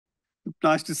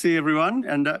Nice to see everyone.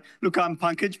 And look, I'm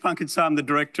Pankaj. I'm the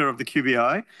director of the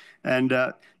QBI. And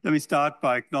let me start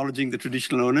by acknowledging the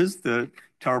traditional owners, the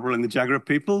Turrbal and the Jagera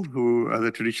people, who are the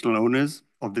traditional owners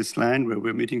of this land where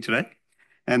we're meeting today,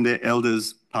 and their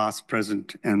elders, past,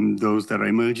 present, and those that are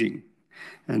emerging.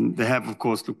 And they have, of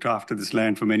course, looked after this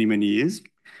land for many, many years.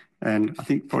 And I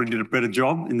think probably did a better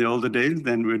job in the older days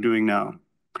than we're doing now.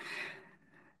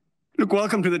 Look,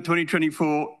 welcome to the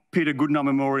 2024 Peter Goodenough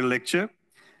Memorial Lecture.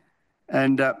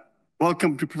 And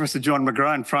welcome to Professor John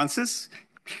McGrath and Francis,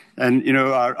 and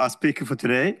our speaker for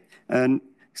today. And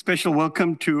special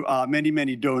welcome to our many,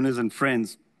 many donors and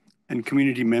friends and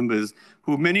community members,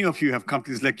 who many of you have come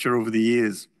to this lecture over the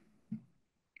years.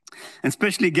 And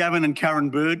especially Gavin and Karen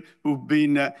Bird, who've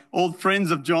been old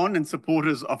friends of John and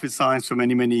supporters of his science for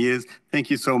many, many years. Thank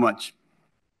you so much.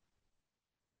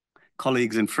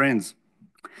 Colleagues and friends.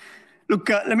 Look,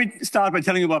 let me start by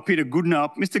telling you about Peter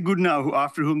Goodenough. Mr. Goodenough,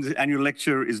 after whom the annual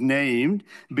lecture is named,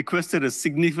 bequested a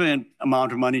significant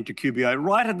amount of money to QBI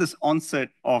right at this onset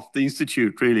of the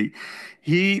institute, really.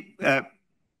 He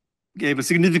gave a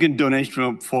significant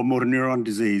donation for motor neuron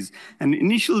disease. An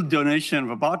initial donation of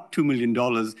about $2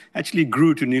 million actually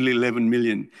grew to nearly 11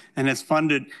 million and has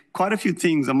funded quite a few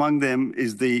things. Among them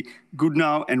is the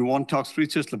Goodenough and Wantox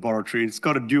Research Laboratory. It's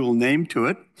got a dual name to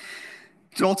it.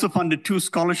 It's also funded 2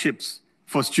 scholarships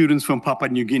for students from Papua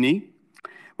New Guinea,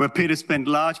 where Peter spent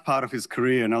a large part of his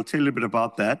career, and I'll tell you a little bit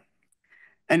about that.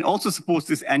 And also supports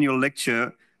this annual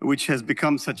lecture, which has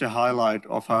become such a highlight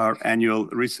of our annual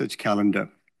research calendar.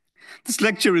 This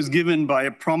lecture is given by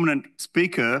a prominent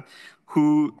speaker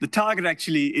who the target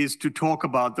actually is to talk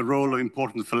about the role of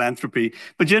important philanthropy,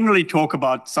 but generally talk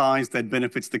about science that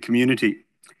benefits the community,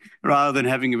 rather than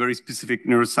having a very specific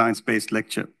neuroscience-based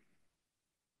lecture.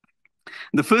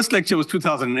 The first lecture was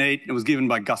 2008. It was given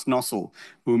by Gus Nossel,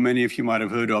 who many of you might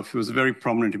have heard of. He was a very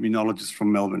prominent immunologist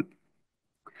from Melbourne.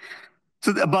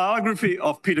 So the biography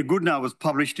of Peter Goodenough was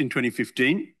published in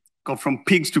 2015, called From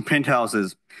Pigs to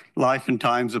Penthouses, Life and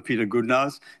Times of Peter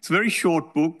Goodenough. It's a very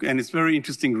short book, and it's a very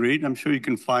interesting read. I'm sure you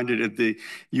can find it at the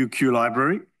UQ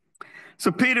library.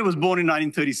 So Peter was born in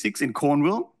 1936 in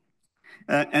Cornwall.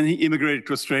 And he immigrated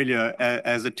to Australia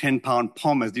as a 10-pound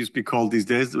pom, as they used to be called these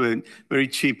days. They were very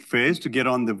cheap fares to get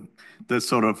on the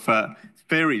sort of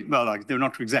ferry. Well, like, they're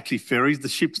not exactly ferries, the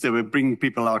ships that were bringing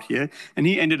people out here. And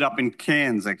he ended up in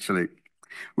Cairns, actually,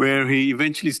 where he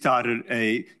eventually started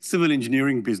a civil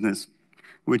engineering business,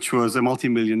 which was a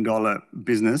multi-million-dollar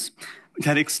business. It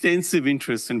had extensive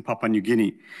interests in Papua New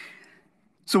Guinea.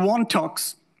 So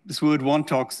Wantox, this word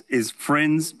Wantox, is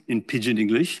friends in Pidgin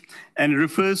English, and it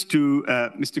refers to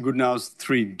Mr. Goodenough's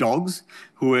 3 dogs,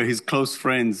 who were his close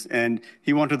friends, and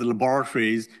he wanted the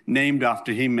laboratories named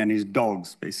after him and his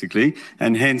dogs, basically,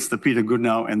 and hence the Peter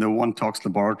Goodenough and the Wantox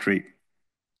Laboratory.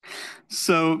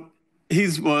 So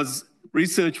his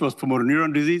research was for motor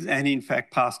neuron disease, and he in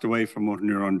fact passed away from motor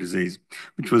neuron disease,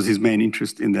 which was his main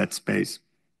interest in that space.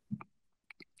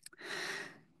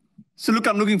 So look,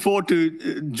 I'm looking forward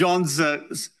to John's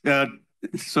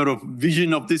sort of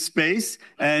vision of this space.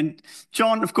 And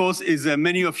John, of course, is,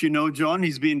 many of you know John.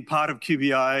 He's been part of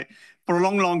QBI for a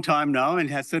long, long time now, and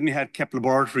has certainly had kept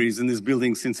laboratories in this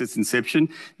building since its inception.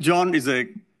 John is a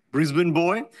Brisbane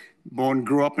boy,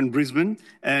 grew up in Brisbane,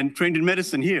 and trained in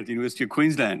medicine here at the University of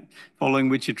Queensland, following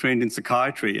which he trained in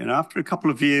psychiatry. And after a couple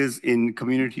of years in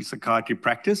community psychiatry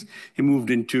practice, he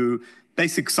moved into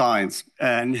basic science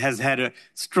and has had a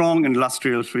strong and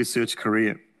illustrious research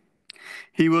career.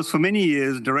 He was for many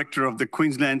years director of the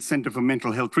Queensland Centre for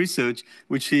Mental Health Research,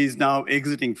 which he is now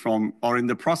exiting from, or in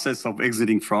the process of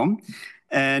exiting from,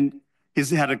 and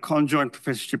he's had a conjoint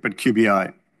professorship at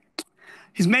QBI.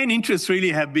 His main interests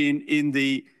really have been in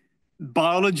the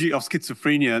biology of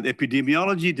schizophrenia, the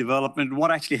epidemiology, development, what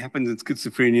actually happens in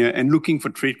schizophrenia, and looking for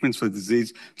treatments for the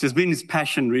disease, which has been his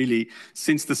passion really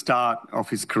since the start of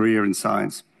his career in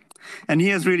science. And he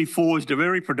has really forged a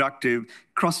very productive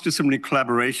cross-disciplinary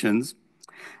collaborations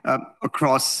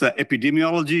across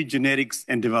epidemiology, genetics,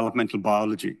 and developmental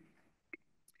biology.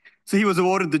 So he was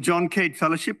awarded the John Cade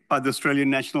Fellowship by the Australian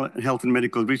National Health and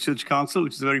Medical Research Council,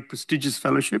 which is a very prestigious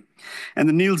fellowship, and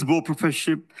the Niels Bohr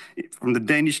Professorship from the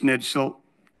Danish National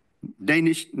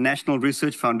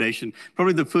Research Foundation,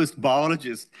 probably the first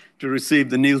biologist to receive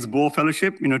the Niels Bohr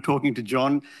Fellowship. Talking to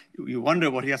John, you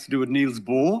wonder what he has to do with Niels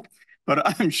Bohr,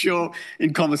 but I'm sure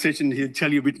in conversation he'll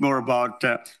tell you a bit more about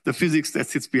the physics that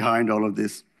sits behind all of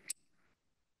this.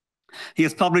 He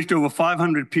has published over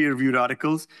 500 peer-reviewed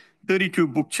articles, 32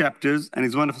 book chapters, and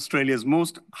is one of Australia's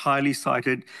most highly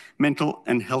cited mental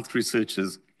and health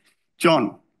researchers.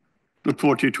 John, look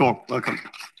forward to your talk. Welcome.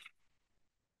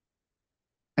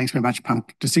 Thanks very much,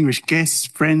 Punk. Distinguished guests,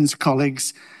 friends,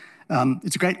 colleagues,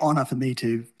 it's a great honour for me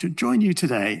to join you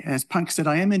today. As Punk said,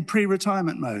 I am in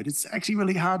pre-retirement mode. It's actually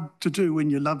really hard to do when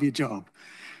you love your job.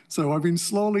 So I've been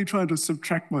slowly trying to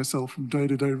subtract myself from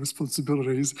day-to-day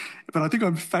responsibilities, but I think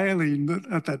I'm failing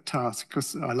at that task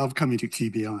because I love coming to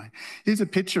QBI. Here's a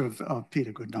picture of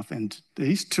Peter Goodenough and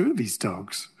these two of his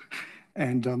dogs.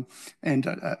 And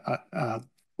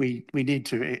we need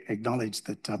to acknowledge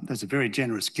that there's a very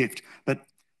generous gift, but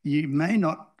you may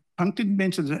not, Punk didn't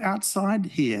mention that outside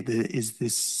here, there is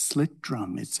this slit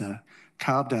drum. It's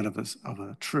carved out of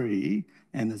a tree,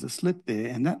 and there's a slit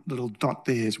there, and that little dot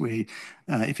there is where,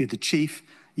 if you're the chief,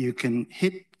 you can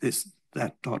hit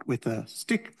that dot with a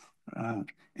stick,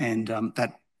 and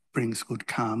that brings good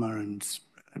karma and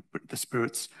the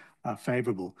spirits are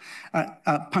favourable.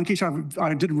 Punkish,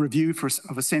 I did a review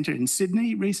of a centre in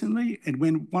Sydney recently, and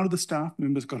when one of the staff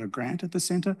members got a grant at the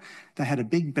centre, they had a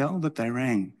big bell that they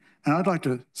rang. And I'd like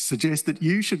to suggest that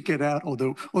you should get out, or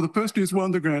the person who's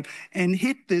won the grant, and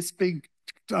hit this big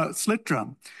slit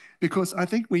drum, because I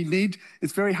think we need,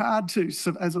 it's very hard to,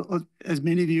 as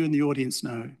many of you in the audience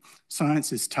know,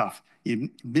 science is tough.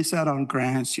 You miss out on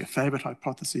grants, your favourite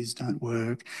hypotheses don't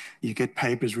work, you get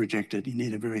papers rejected, you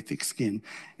need a very thick skin.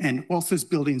 And whilst this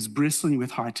building's bristling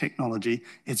with high technology,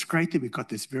 it's great that we've got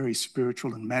this very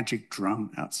spiritual and magic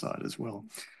drum outside as well.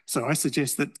 So I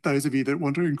suggest that those of you that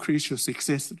want to increase your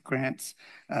success at grants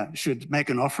should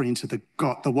make an offering to the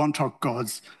Wontok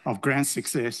gods of grant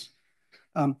success.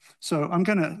 So I'm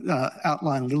going to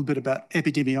outline a little bit about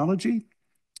epidemiology.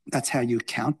 That's how you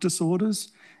count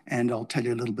disorders. And I'll tell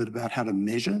you a little bit about how to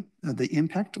measure the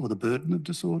impact or the burden of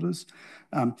disorders.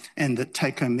 And the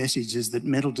take-home message is that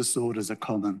mental disorders are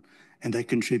common and they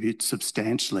contribute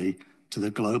substantially to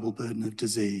the global burden of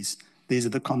disease. These are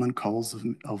the common coals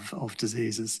of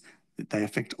diseases. They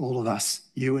affect all of us,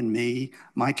 you and me,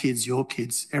 my kids, your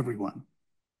kids, everyone.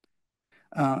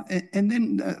 And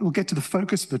then we'll get to the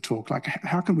focus of the talk, like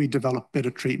how can we develop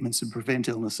better treatments and prevent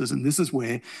illnesses? And this is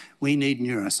where we need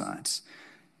neuroscience.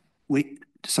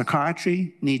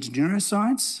 Psychiatry needs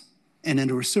neuroscience, and in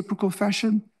a reciprocal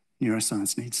fashion,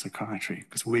 neuroscience needs psychiatry,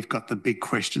 because we've got the big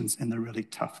questions and the really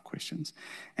tough questions.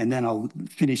 And then I'll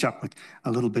finish up with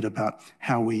a little bit about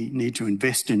how we need to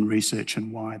invest in research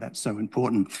and why that's so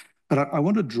important. But I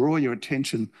want to draw your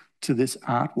attention to this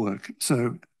artwork.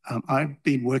 So I've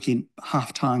been working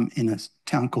half-time in a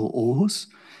town called Aarhus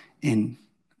in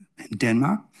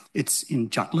Denmark. It's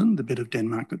in Jutland, the bit of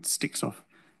Denmark that sticks off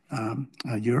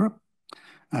Europe.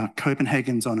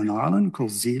 Copenhagen's on an island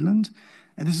called Zealand,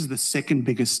 and this is the second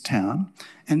biggest town.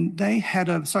 And they had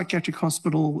a psychiatric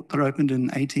hospital that opened in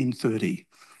 1830.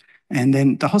 And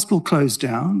then the hospital closed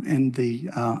down, and the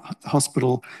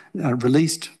hospital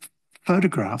released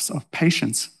photographs of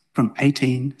patients from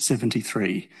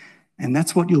 1873. And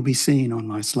that's what you'll be seeing on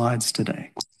my slides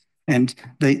today. And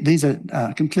these are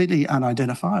completely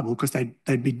unidentifiable because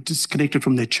they'd be disconnected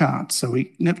from their charts. So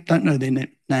we don't know their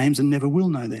names and never will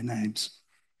know their names.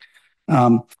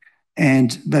 And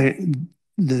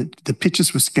the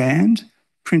pictures were scanned,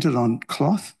 printed on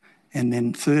cloth, and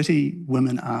then 30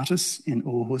 women artists in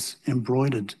Aarhus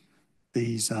embroidered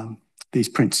these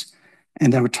prints.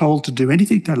 And they were told to do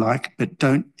anything they like, but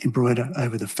don't embroider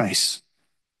over the face.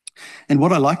 And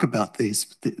what I like about this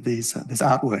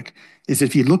artwork is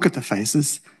if you look at the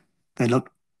faces, they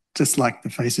look just like the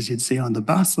faces you'd see on the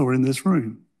bus or in this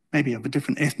room, maybe of a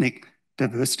different ethnic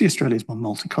diversity. Australia is more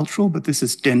multicultural, but this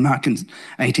is Denmark in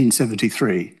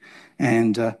 1873.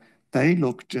 And they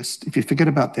look just, if you forget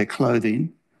about their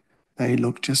clothing, they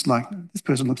look just like, this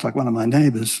person looks like one of my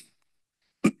neighbours.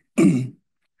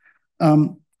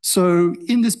 So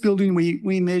in this building,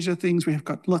 we measure things. We've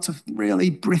got lots of really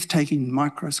breathtaking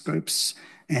microscopes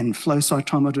and flow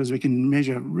cytometers. We can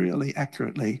measure really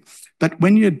accurately. But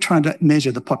when you're trying to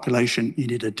measure the population, you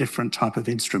need a different type of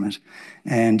instrument.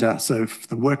 And so for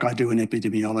the work I do in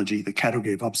epidemiology, the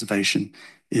category of observation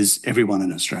is everyone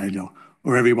in Australia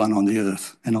or everyone on the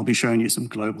earth. And I'll be showing you some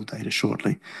global data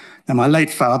shortly. Now, my late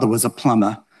father was a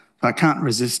plumber. I can't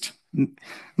resist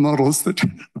models that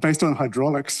are based on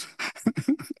hydraulics.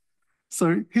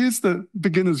 So here's the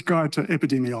beginner's guide to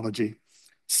epidemiology.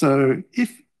 So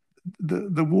if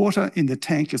the water in the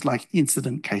tank is like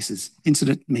incident cases,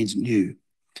 incident means new.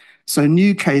 So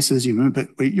new cases, you remember,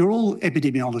 you're all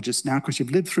epidemiologists now because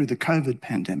you've lived through the COVID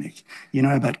pandemic. You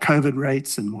know about COVID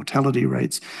rates and mortality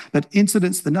rates, but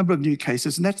incidents, the number of new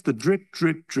cases, and that's the drip,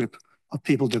 drip, drip of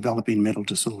people developing mental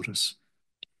disorders.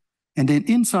 And then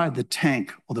inside the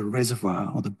tank or the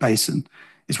reservoir or the basin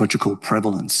is what you call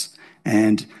prevalence.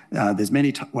 And there's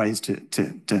many ways to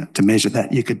measure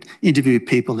that. You could interview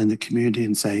people in the community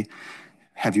and say,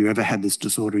 have you ever had this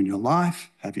disorder in your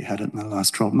life? Have you had it in the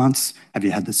last 12 months? Have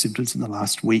you had the symptoms in the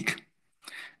last week?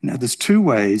 Now, there's two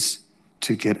ways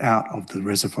to get out of the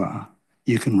reservoir.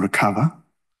 You can recover.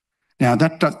 Now,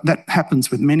 that happens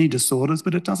with many disorders,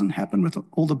 but it doesn't happen with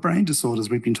all the brain disorders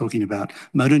we've been talking about.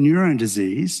 Motor neuron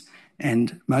disease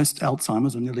and most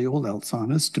Alzheimer's, or nearly all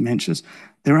Alzheimer's, dementias,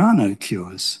 there are no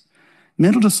cures.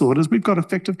 Mental disorders, we've got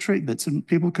effective treatments and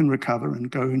people can recover and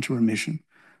go into remission.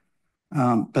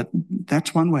 But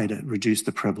that's one way to reduce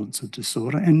the prevalence of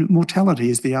disorder, and mortality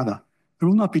is the other. I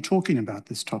will not be talking about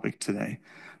this topic today,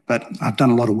 but I've done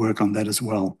a lot of work on that as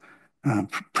well,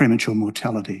 premature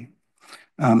mortality.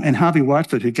 And Harvey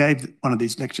Whiteford, who gave one of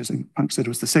these lectures, and Punk said it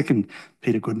was the second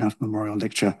Peter Goodenough Memorial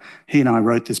Lecture, he and I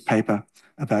wrote this paper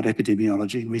about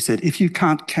epidemiology, and we said, if you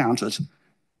can't count it,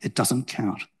 it doesn't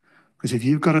count. Because if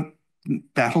you've got to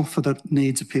battle for the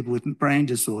needs of people with brain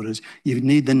disorders, you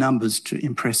need the numbers to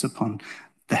impress upon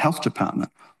the health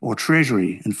department or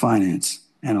Treasury and finance,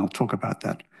 and I'll talk about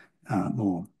that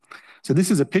more. So this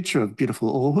is a picture of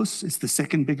beautiful Aarhus. It's the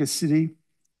second biggest city.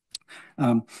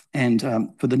 For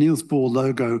the Niels Bohr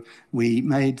logo, we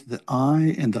made the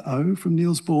I and the O from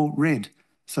Niels Bohr red.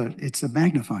 So it's a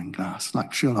magnifying glass,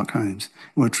 like Sherlock Holmes.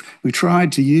 We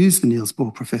tried to use the Niels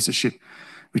Bohr professorship,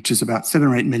 which is about $7 or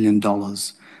 $8 million.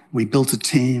 We built a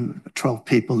team, 12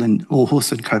 people in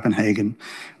Aarhus and Copenhagen.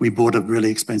 We bought a really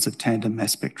expensive tandem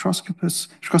mass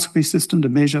spectroscopy system to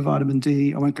measure vitamin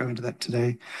D. I won't go into that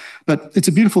today. But it's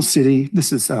a beautiful city.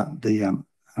 This is the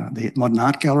Modern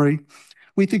Art Gallery.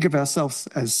 We think of ourselves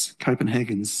as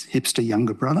Copenhagen's hipster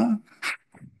younger brother.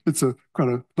 It's quite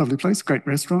a lovely place, great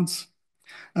restaurants.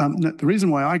 The reason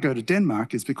why I go to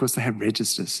Denmark is because they have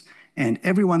registers, and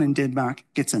everyone in Denmark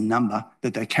gets a number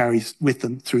that they carry with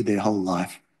them through their whole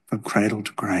life, from cradle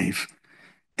to grave.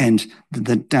 And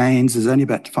the Danes, there's only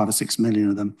about 5 or 6 million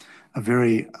of them, are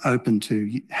very open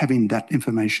to having that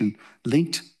information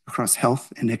linked across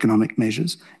health and economic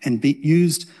measures and be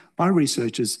used by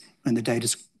researchers when the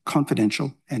data's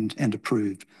confidential and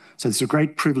approved. So it's a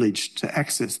great privilege to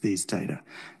access these data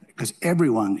because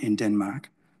everyone in Denmark,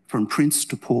 from prince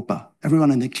to pauper,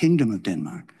 everyone in the Kingdom of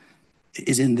Denmark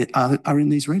are in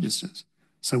these registers.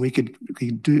 So we could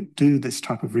do this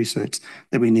type of research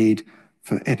that we need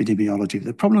for epidemiology.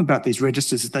 The problem about these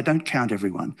registers is they don't count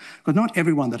everyone, because not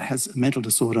everyone that has a mental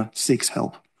disorder seeks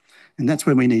help. And that's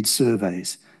where we need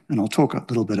surveys. And I'll talk a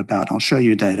little bit about, I'll show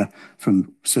you data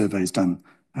from surveys done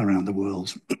around the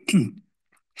world.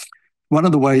 One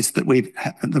of the ways that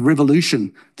the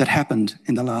revolution that happened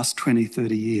in the last 20,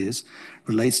 30 years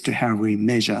relates to how we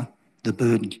measure the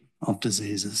burden of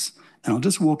diseases. And I'll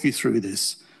just walk you through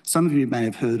this. Some of you may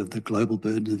have heard of the global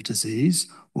burden of disease,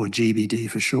 or GBD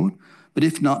for short, but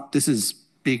if not, this is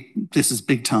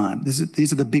big time.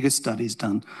 These are the biggest studies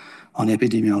done on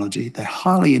epidemiology. They're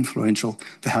highly influential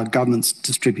for how governments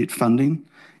distribute funding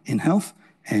in health,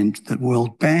 and the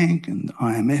World Bank and the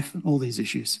IMF and all these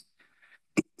issues.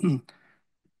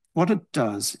 What it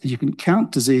does is you can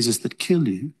count diseases that kill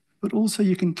you, but also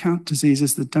you can count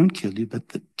diseases that don't kill you, but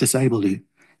that disable you.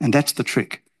 And that's the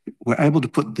trick. We're able to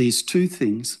put these two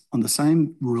things on the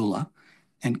same ruler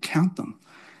and count them.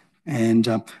 And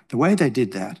the way they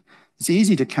did that, it's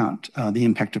easy to count the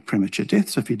impact of premature death.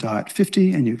 So if you die at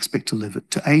 50 and you expect to live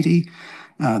to 80,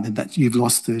 then you've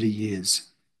lost 30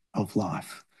 years of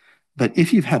life. But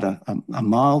if you've had a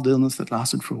mild illness that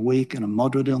lasted for a week and a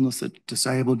moderate illness that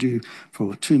disabled you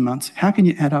for 2 months, how can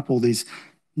you add up all these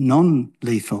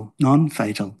non-lethal,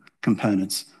 non-fatal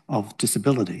components of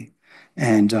disability?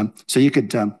 And so you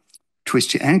could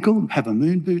twist your ankle, have a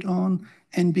moon boot on,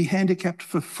 and be handicapped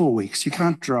for 4 weeks. You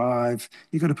can't drive,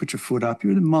 you've got to put your foot up,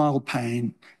 you're in mild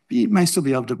pain, but you may still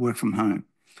be able to work from home.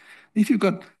 If you've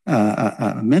got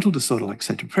a mental disorder like,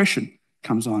 say, depression,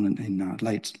 comes on in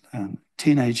late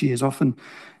teenage years often,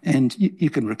 and you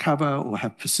can recover or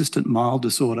have persistent mild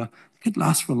disorder. It could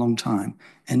last for a long time.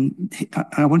 And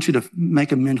I want you to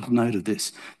make a mental note of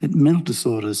this, that mental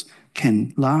disorders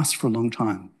can last for a long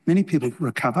time. Many people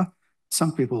recover.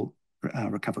 Some people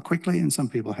recover quickly, and some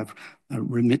people have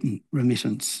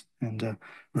remittance and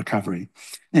recovery.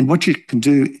 And what you can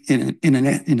do in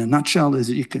a nutshell is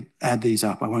that you can add these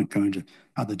up. I won't go into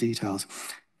other details.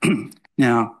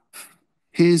 Now,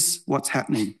 here's what's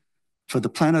happening for the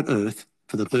planet Earth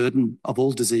for the burden of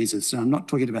all diseases. So I'm not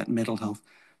talking about mental health.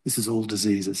 This is all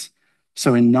diseases.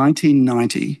 So in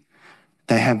 1990,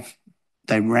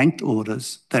 they ranked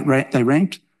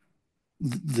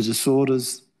the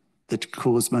disorders that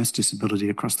cause most disability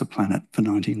across the planet for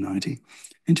 1990.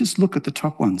 And just look at the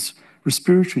top ones: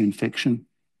 respiratory infection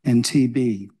and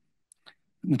TB.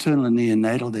 maternal and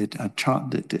neonatal,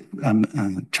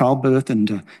 childbirth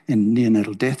and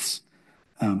neonatal deaths.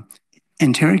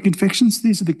 Enteric infections,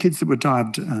 these are the kids that were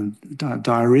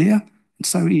diarrhea. It's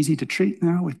so easy to treat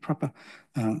now with proper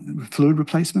fluid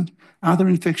replacement. Other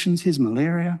infections, here's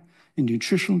malaria and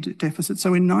nutritional deficits.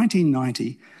 So in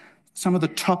 1990, some of the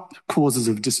top causes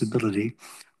of disability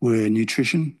were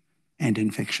nutrition and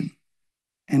infection.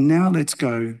 And now let's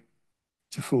go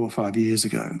to 4 or 5 years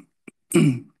ago.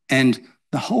 And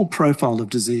the whole profile of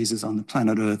diseases on the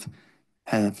planet Earth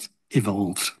have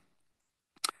evolved.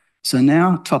 So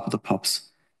now, top of the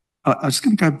pops. I'm just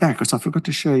going to go back because I forgot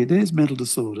to show you. There's mental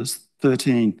disorders,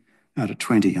 13 out of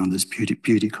 20 on this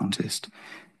beauty contest.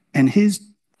 And here's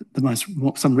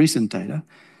some recent data.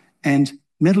 And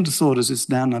mental disorders is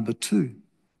now number 2.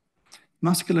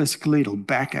 Musculoskeletal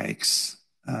backaches,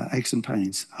 aches and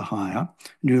pains are higher.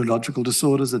 Neurological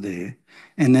disorders are there.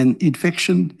 And then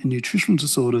infection and nutritional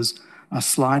disorders are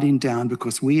sliding down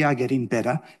because we are getting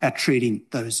better at treating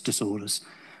those disorders.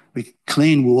 We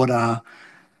clean water,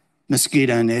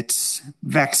 mosquito nets,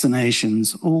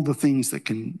 vaccinations, all the things that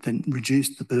can then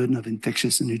reduce the burden of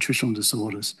infectious and nutritional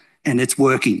disorders. And it's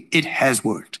working. It has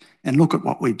worked. And look at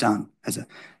what we've done as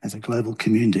a global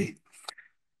community.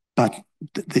 But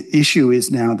the issue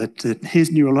is now that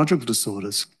here's neurological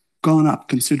disorders gone up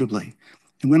considerably.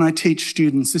 And when I teach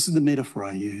students, this is the metaphor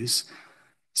I use.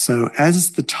 So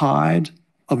as the tide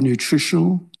of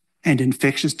nutritional and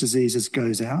infectious diseases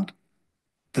goes out,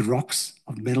 the rocks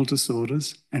of mental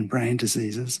disorders and brain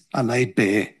diseases are laid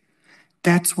bare.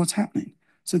 That's what's happening.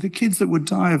 So the kids that would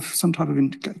die of some type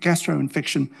of gastro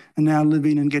infection are now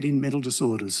living and getting mental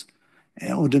disorders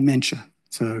or dementia.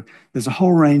 So there's a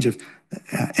whole range of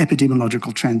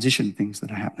epidemiological transition things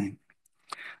that are happening.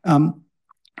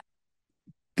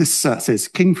 This says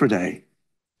King for a Day,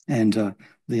 and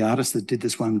the artist that did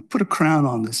this one put a crown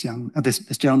on this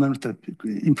gentleman with the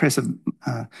impressive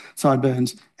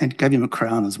sideburns and gave him a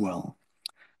crown as well.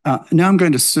 Now I'm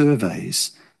going to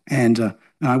surveys, and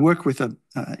I work with an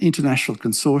international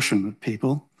consortium of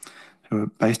people who are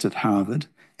based at Harvard,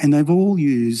 and they've all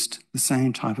used the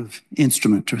same type of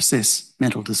instrument to assess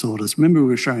mental disorders. Remember, we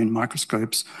were showing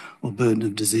microscopes or burden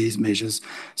of disease measures,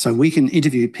 so we can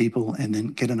interview people and then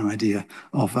get an idea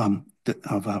of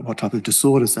what type of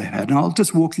disorders they had. And I'll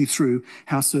just walk you through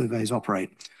how surveys operate.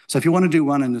 So if you want to do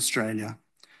one in Australia,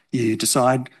 you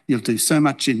decide you'll do so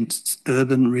much in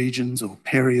urban regions or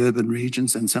peri-urban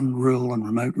regions and some rural and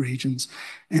remote regions.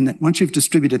 And that once you've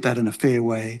distributed that in a fair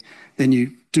way, then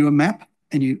you do a map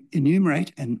and you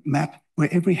enumerate and map where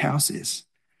every house is.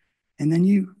 And then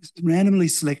you randomly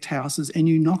select houses and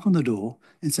you knock on the door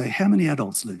and say, how many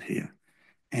adults live here?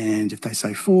 And if they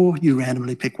say 4, you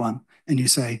randomly pick one and you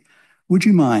say, would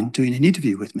you mind doing an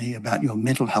interview with me about your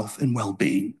mental health and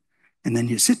well-being? And then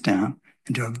you sit down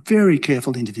and do a very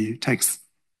careful interview. It takes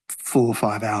 4 or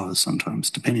 5 hours sometimes,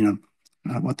 depending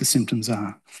on what the symptoms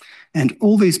are. And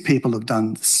all these people have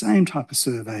done the same type of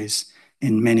surveys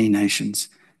in many nations.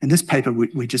 And this paper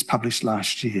we just published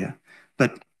last year,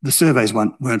 but the surveys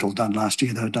weren't all done last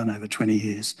year. They were done over 20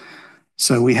 years.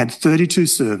 So we had 32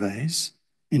 surveys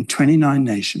in 29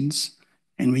 nations,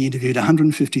 and we interviewed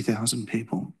 150,000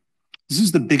 people. This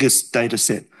is the biggest data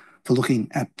set for looking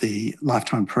at the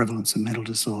lifetime prevalence of mental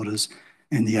disorders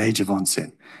and the age of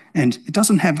onset. And it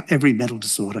doesn't have every mental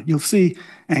disorder. You'll see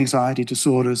anxiety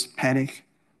disorders, panic,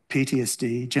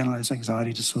 PTSD, generalized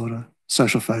anxiety disorder,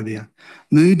 social phobia,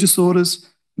 mood disorders,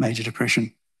 major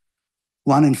depression.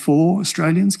 1 in 4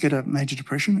 Australians get a major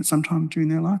depression at some time during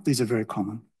their life. These are very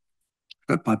common.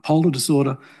 But bipolar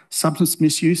disorder, substance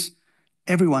misuse,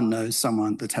 everyone knows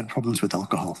someone that's had problems with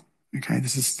alcohol. Okay,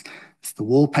 it's the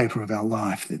wallpaper of our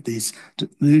life, that these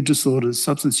mood disorders,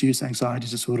 substance use, anxiety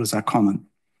disorders are common.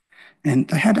 And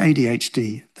they had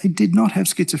ADHD. They did not have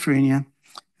schizophrenia,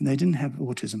 and they didn't have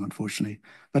autism, unfortunately.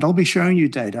 But I'll be showing you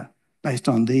data based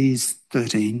on these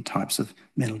 13 types of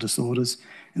mental disorders.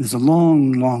 And there's a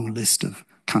long, long list of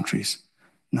countries: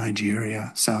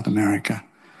 Nigeria, South America,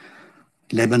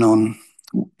 Lebanon,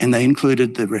 and they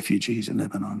included the refugees in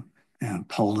Lebanon,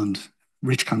 Poland,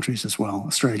 rich countries as well,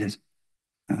 Australia,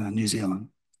 New Zealand.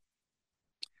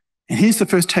 And here's the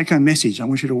first take-home message. I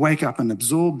want you to wake up and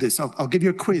absorb this. I'll give you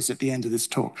a quiz at the end of this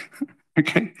talk,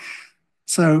 okay?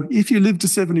 So if you live to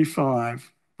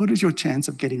 75, what is your chance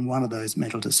of getting one of those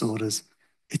mental disorders?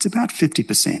 It's about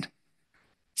 50%.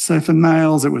 So for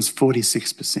males, it was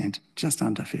 46%, just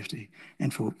under 50.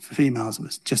 And for females, it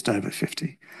was just over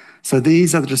 50. So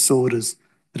these are the disorders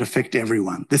that affect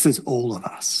everyone. This is all of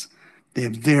us. They're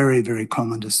very, very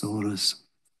common disorders.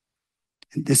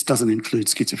 And this doesn't include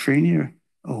schizophrenia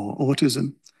or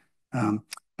autism,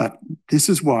 But this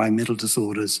is why mental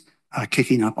disorders are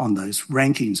kicking up on those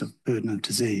rankings of burden of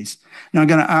disease. Now, I'm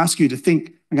going to ask you to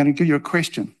think, I'm going to give you a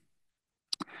question.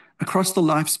 Across the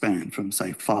lifespan from,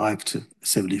 say, 5 to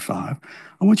 75,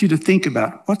 I want you to think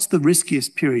about what's the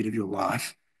riskiest period of your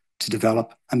life to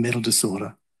develop a mental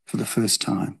disorder for the first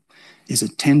time. Is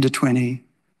it 10 to 20,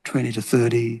 20 to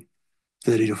 30,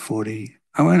 30 to 40?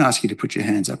 I won't ask you to put your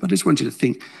hands up. I just want you to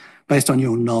think, based on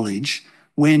your knowledge,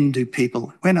 when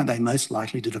are they most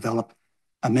likely to develop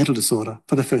a mental disorder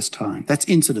for the first time? That's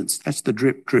incidence. That's the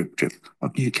drip, drip, drip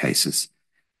of new cases.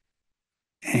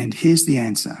 And here's the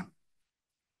answer.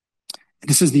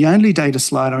 This is the only data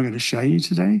slide I'm going to show you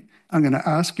today. I'm going to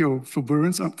ask your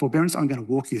forbearance. I'm going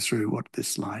to walk you through what this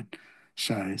slide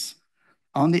shows.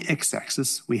 On the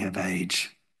x-axis, we have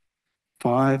age,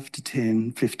 5 to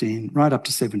 10, 15, right up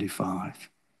to 75.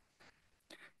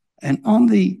 And on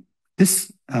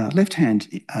this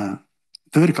left-hand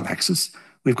vertical axis,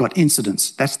 we've got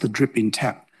incidence. That's the dripping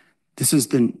tap. This is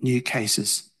the new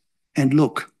cases. And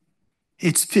look,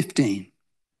 it's 15.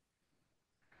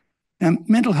 Now,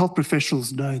 mental health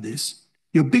professionals know this.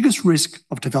 Your biggest risk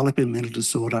of developing a mental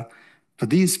disorder for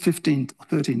these 15 or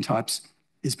 13 types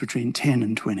is between 10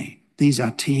 and 20. These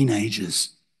are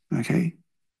teenagers, okay?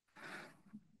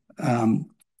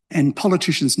 And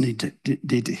politicians need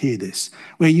to hear this.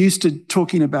 We're used to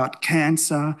talking about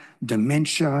cancer,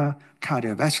 dementia,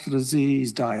 cardiovascular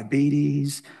disease,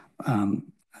 diabetes,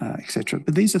 etc.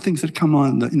 But these are things that come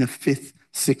on in the 5th,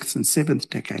 6th, and 7th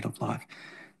decade of life.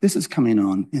 This is coming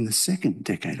on in the 2nd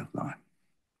decade of life.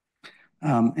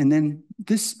 And then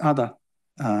this other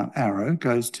arrow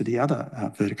goes to the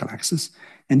other vertical axis,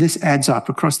 and this adds up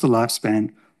across the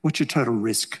lifespan. What's your total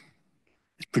risk,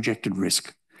 projected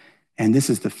risk? And this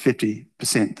is the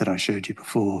 50% that I showed you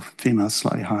before, females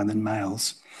slightly higher than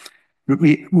males.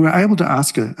 We were able to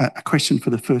ask a question for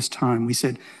the first time. We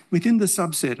said, within the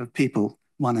subset of people,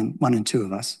 one and two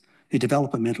of us, who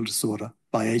develop a mental disorder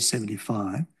by age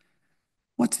 75,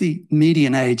 what's the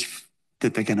median age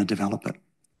that they're going to develop it?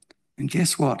 And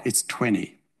guess what? It's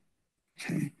 20.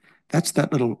 Okay, that's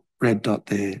that little red dot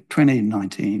there, 20,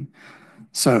 19.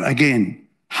 So again,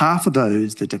 half of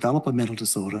those that develop a mental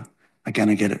disorder are going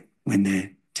to get it when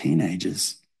they're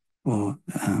teenagers or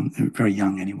very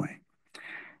young anyway.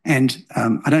 And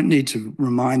I don't need to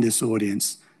remind this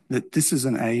audience that this is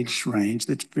an age range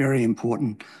that's very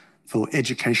important for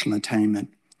educational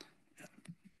attainment.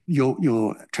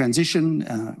 Your transition,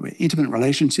 intimate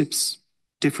relationships,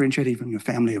 differentiating from your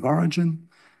family of origin,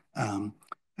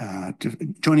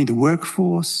 joining the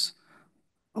workforce,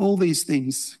 all these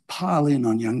things pile in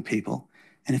on young people.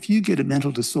 And if you get a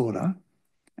mental disorder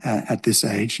at this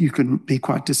age, you can be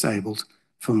quite disabled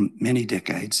for many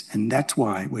decades. And that's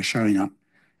why we're showing up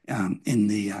in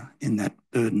that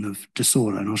burden of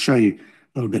disorder. And I'll show you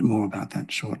a little bit more about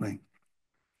that shortly.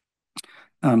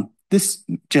 This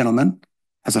gentleman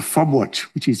has a fob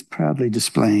watch, which he's proudly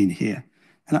displaying here.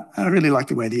 And I really like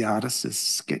the way the artist has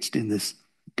sketched in this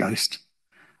ghost.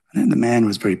 And the man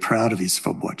was very proud of his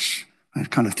fob watch. I'm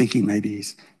kind of thinking maybe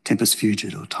he's Tempus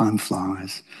Fugit or Time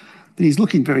Flies. But he's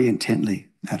looking very intently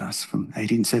at us from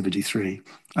 1873.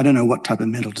 I don't know what type of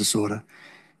mental disorder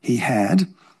he had.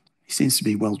 He seems to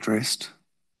be well dressed.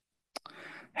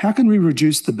 How can we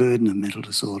reduce the burden of mental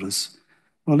disorders?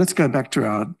 Well, let's go back to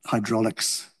our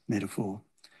hydraulics metaphor.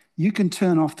 You can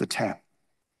turn off the tap,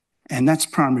 and that's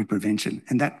primary prevention,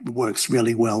 and that works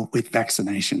really well with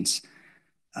vaccinations.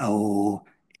 Or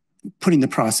putting the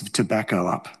price of tobacco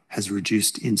up has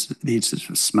reduced the incidence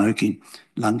of smoking,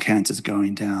 lung cancer's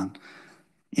going down.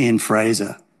 Ian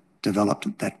Fraser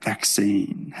developed that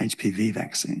vaccine, HPV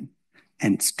vaccine,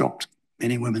 and stopped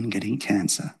many women getting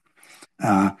cancer.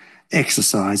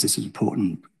 Exercise is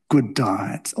important, good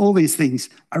diet. All these things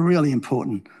are really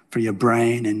important for your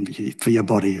brain and for your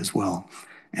body as well.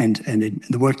 And in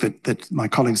the work that my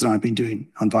colleagues and I have been doing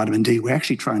on vitamin D, we're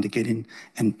actually trying to get in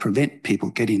and prevent people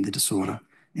getting the disorder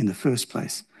in the first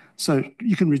place. So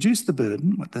you can reduce the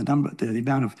burden, the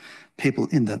amount of people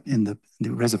in the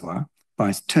reservoir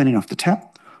by turning off the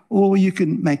tap, or you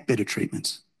can make better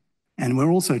treatments. And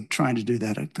we're also trying to do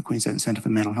that at the Queensland Centre for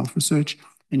Mental Health Research,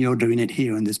 and you're doing it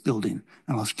here in this building.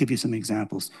 And I'll give you some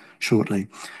examples shortly.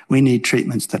 We need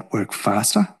treatments that work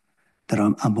faster, that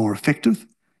are more effective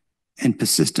and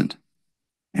persistent,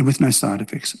 and with no side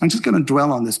effects. I'm just going to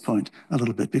dwell on this point a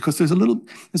little bit because there's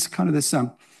kind of this,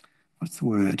 what's the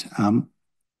word?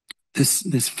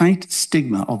 This faint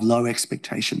stigma of low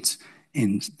expectations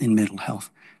in mental health,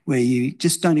 where you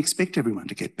just don't expect everyone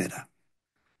to get better.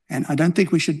 And I don't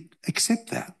think we should accept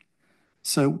that.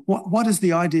 So what is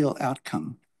the ideal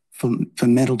outcome for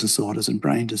mental disorders and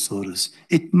brain disorders.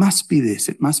 It must be this.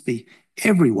 It must be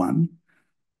everyone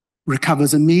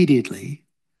recovers immediately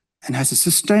and has a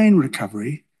sustained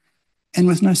recovery and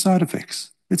with no side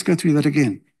effects. Let's go through that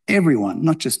again. Everyone,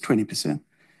 not just 20%.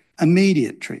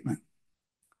 Immediate treatment.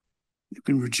 You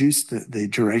can reduce the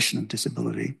duration of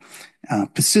disability.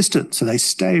 Persistent, so they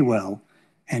stay well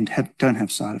and don't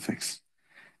have side effects.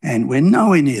 And we're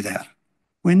nowhere near that.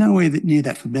 We're nowhere near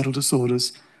that for mental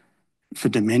disorders, for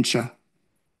dementia,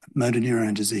 motor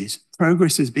neurone disease.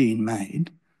 Progress is being made,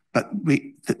 but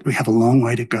we have a long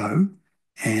way to go.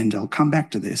 And I'll come back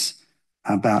to this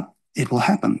about it will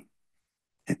happen.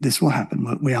 This will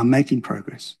happen. We are making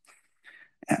progress.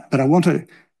 But I want to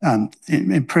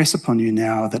impress upon you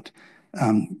now that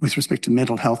with respect to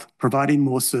mental health, providing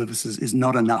more services is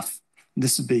not enough.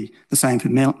 This would be the same for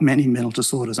many mental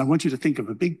disorders. I want you to think of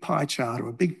a big pie chart or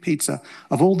a big pizza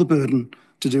of all the burden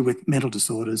to do with mental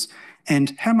disorders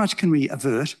and how much can we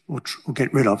avert or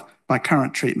get rid of by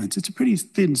current treatments. It's a pretty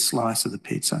thin slice of the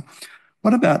pizza.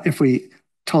 What about if we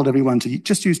told everyone to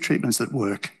just use treatments that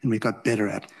work and we got better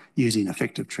at using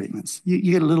effective treatments?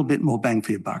 You get a little bit more bang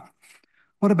for your buck.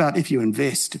 What about if you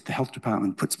invest, if the health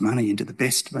department puts money into the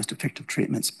best, most effective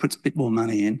treatments, puts a bit more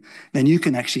money in, then you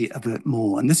can actually avert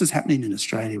more. And this is happening in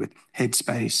Australia with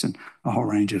Headspace and a whole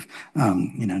range of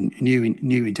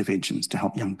new interventions to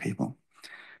help young people.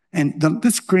 And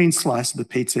this green slice of the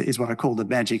pizza is what I call the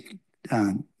magic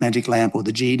lamp or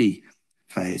the genie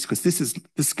phase, because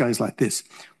this goes like this.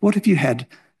 What if you had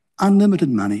unlimited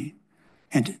money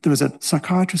and there was a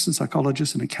psychiatrist and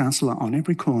psychologist and a counsellor on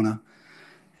every corner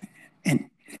and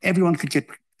everyone could get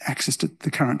access to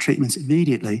the current treatments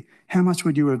immediately? How much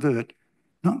would you avert?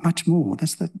 Not much more.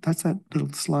 That's that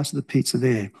little slice of the pizza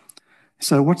there.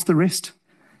 So what's the rest?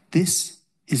 This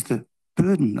is the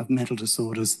burden of mental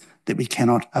disorders that we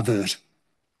cannot avert.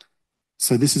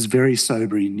 So this is very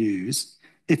sobering news.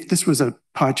 If this was a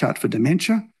pie chart for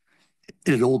dementia,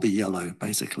 it'd all be yellow,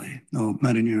 basically, or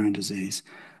motor neurone disease.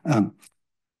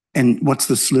 And what's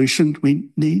the solution? We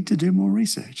need to do more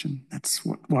research, and that's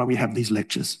why we have these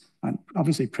lectures. I'm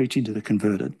obviously preaching to the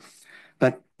converted,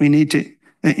 but we need to,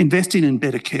 investing in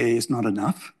better care is not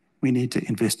enough. We need to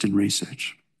invest in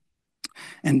research.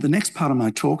 And the next part of my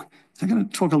talk, I'm going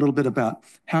to talk a little bit about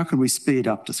how can we speed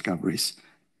up discoveries.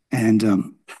 And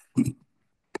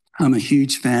I'm a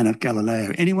huge fan of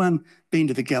Galileo. Anyone been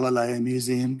to the Galileo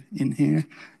Museum in here?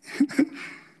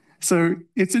 So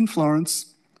it's in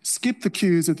Florence. Skip the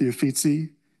queues at the Uffizi.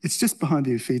 It's just behind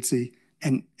the Uffizi,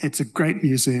 and it's a great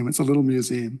museum. It's a little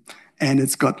museum, and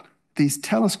it's got these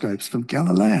telescopes from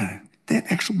Galileo. They're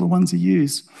actually the ones he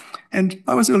used. And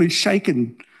I was really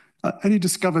shaken. I only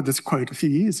discovered this quote a few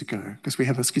years ago because we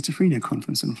have a schizophrenia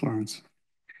conference in Florence.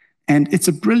 And it's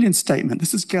a brilliant statement.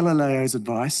 This is Galileo's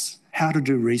advice, how to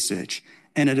do research.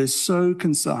 And it is so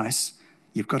concise,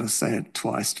 you've got to say it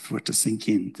twice for it to sink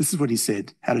in. This is what he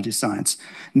said, how to do science.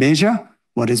 Measure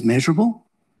what is measurable,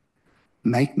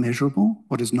 make measurable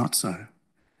what is not so.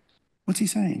 What's he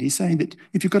saying? He's saying that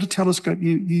if you've got a telescope,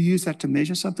 you use that to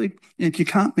measure something. And if you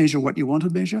can't measure what you want to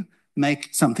measure,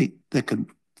 make something that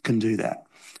can do that.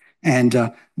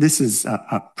 And this is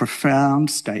a profound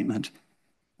statement.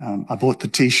 I bought the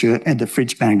T-shirt and the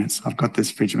fridge magnets. I've got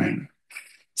this fridge magnet.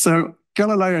 So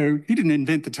Galileo, he didn't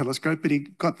invent the telescope, but he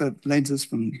got the lenses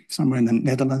from somewhere in the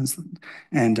Netherlands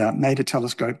and made a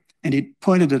telescope. And he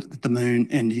pointed it at the moon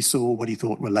and he saw what he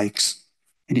thought were lakes.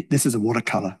 And this is a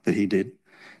watercolor that he did.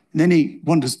 And then he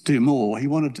wanted to do more. He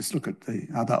wanted to look at the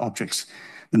other objects,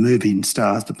 the moving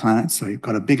stars, the planets. So he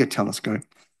got a bigger telescope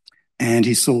and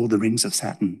he saw the rings of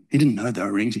Saturn. He didn't know they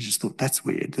were rings. He just thought, that's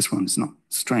weird. This one's not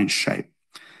strange shape.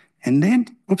 And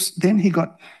then he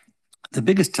got the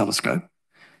biggest telescope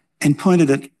and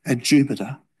pointed it at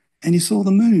Jupiter. And he saw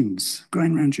the moons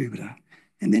going around Jupiter.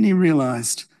 And then he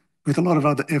realized, with a lot of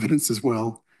other evidence as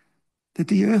well, that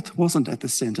the Earth wasn't at the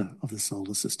center of the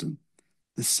solar system.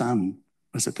 The sun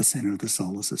was at the center of the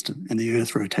solar system, and the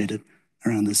Earth rotated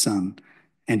around the sun.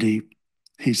 And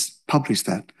he's published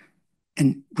that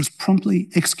and was promptly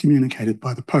excommunicated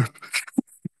by the Pope.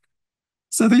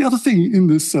 So the other thing in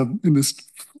this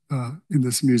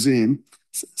museum,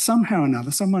 somehow or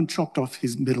another, someone chopped off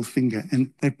his middle finger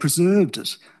and they preserved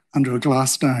it under a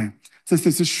glass dome. So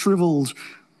there's this shriveled,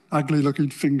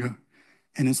 ugly-looking finger,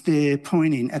 and it's there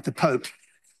pointing at the Pope.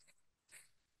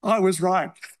 I was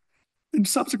right. And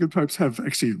subsequent popes have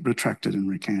actually retracted and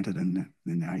recanted, and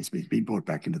now he's been brought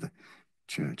back into the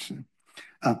church.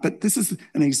 But this is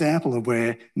an example of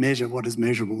where measure what is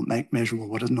measurable, make measurable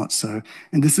what is not so.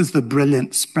 And this is the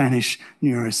brilliant Spanish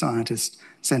neuroscientist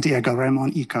Santiago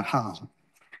Ramon y Cajal.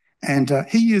 And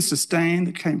he used a stain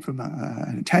that came from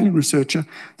an Italian researcher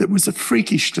that was a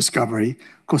freakish discovery.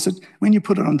 Of course, when you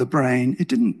put it on the brain, it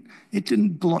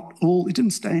didn't blot all, it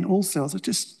didn't stain all cells. It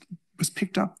just was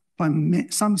picked up by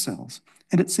some cells,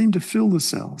 and it seemed to fill the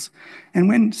cells. And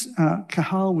when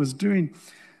Cajal was doing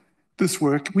this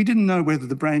work, we didn't know whether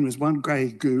the brain was one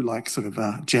grey goo like sort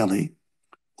of jelly,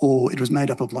 or it was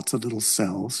made up of lots of little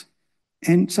cells.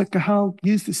 And so Cajal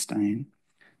used this stain,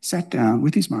 sat down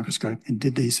with his microscope and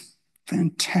did these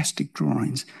fantastic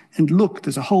drawings. And look,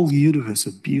 there's a whole universe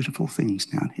of beautiful things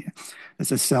down here.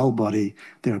 There's a cell body,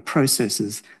 there are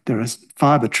processes, there are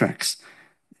fiber tracks.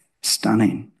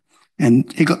 Stunning.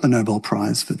 And he got the Nobel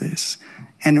Prize for this.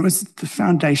 And it was the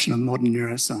foundation of modern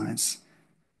neuroscience.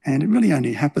 And it really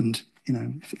only happened, in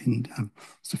 1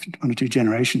 or 2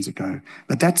 generations ago.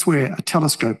 But that's where a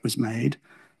telescope was made,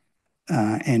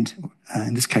 and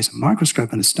in this case, a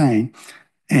microscope and a stain,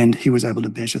 and he was able to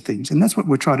measure things. And that's what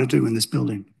we're trying to do in this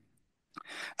building.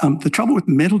 The trouble with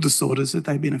mental disorders is that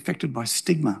they've been affected by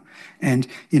stigma. And,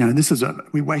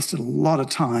 we wasted a lot of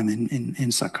time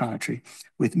in psychiatry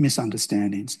with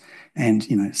misunderstandings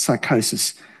and,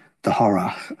 psychosis, the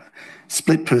horror,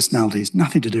 split personalities,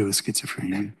 nothing to do with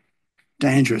schizophrenia.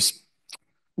 Dangerous.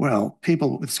 Well,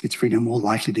 people with schizophrenia are more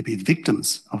likely to be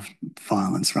victims of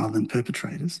violence rather than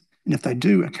perpetrators. And if they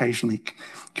do occasionally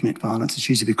commit violence, it's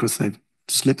usually because they've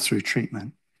slipped through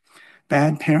treatment.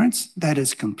 Bad parents, that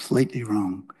is completely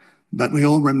wrong. But we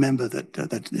all remember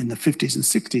that in the 50s and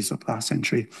 60s of last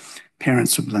century,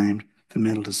 parents were blamed for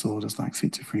mental disorders like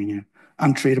schizophrenia.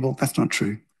 Untreatable, that's not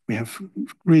true. We have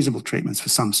reasonable treatments for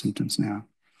some symptoms now.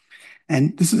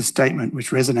 And this is a statement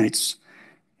which resonates.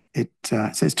 It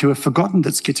says, to have forgotten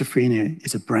that schizophrenia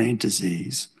is a brain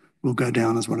disease will go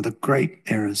down as one of the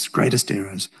greatest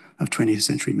errors of 20th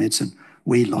century medicine.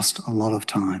 We lost a lot of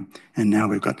time, and now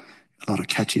we've got a lot of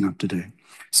catching up to do.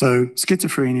 So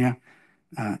schizophrenia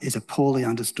is a poorly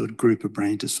understood group of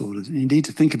brain disorders. And you need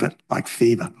to think of it like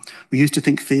fever. We used to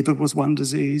think fever was one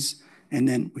disease, and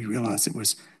then we realized it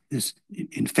was this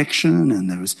infection, and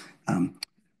there was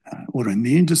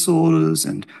autoimmune disorders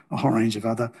and a whole range of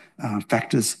other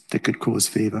factors that could cause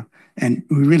fever. And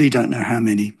we really don't know how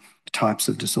many types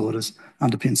of disorders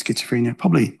underpin schizophrenia,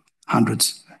 probably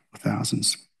hundreds or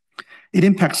thousands. It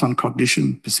impacts on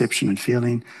cognition, perception, and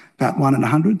feeling, about 1 in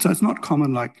 100. So it's not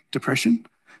common like depression.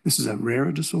 This is a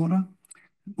rarer disorder,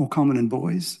 more common in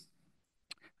boys.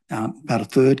 About a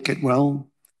third get well,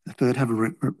 a third have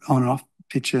a on and off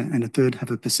picture, and a third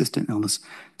have a persistent illness.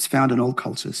 It's found in all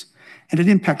cultures. And it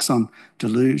impacts on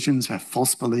delusions,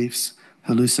 false beliefs,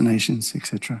 hallucinations,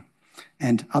 etc.,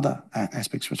 and other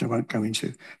aspects which I won't go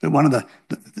into. But one of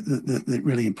the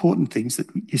really important things that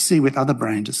you see with other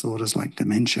brain disorders like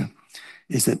dementia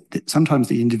is that sometimes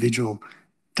the individual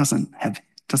doesn't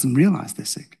realize they're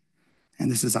sick.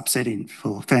 And this is upsetting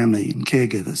for family and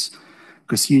caregivers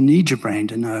because you need your brain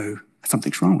to know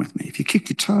something's wrong with me. If you kick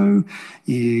your toe,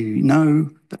 you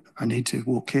know that I need to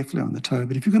walk carefully on the toe.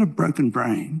 But if you've got a broken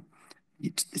brain,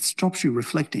 it stops you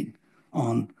reflecting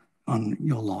on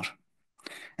your lot.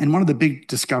 And one of the big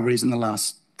discoveries in the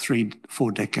last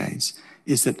 3-4 decades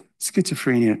is that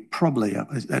schizophrenia probably,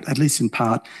 at least in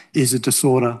part, is a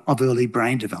disorder of early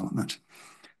brain development.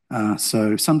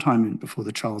 So sometime before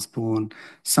the child's born,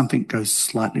 something goes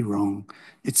slightly wrong.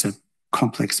 It's a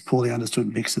complex, poorly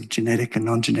understood mix of genetic and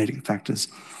non-genetic factors,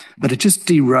 but it just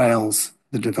derails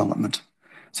the development.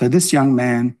 So this young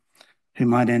man who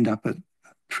might end up at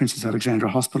Princess Alexandra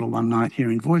Hospital one night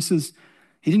hearing voices,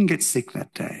 he didn't get sick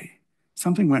that day.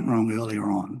 Something went wrong earlier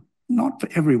on. Not for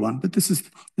everyone, but this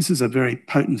is a very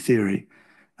potent theory.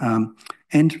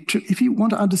 If you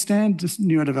want to understand this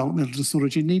neurodevelopmental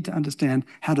disorders, you need to understand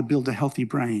how to build a healthy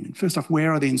brain. First off,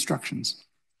 where are the instructions?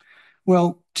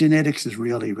 Well, genetics is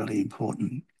really, really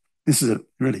important. This is a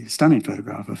really stunning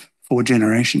photograph of 4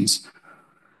 generations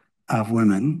of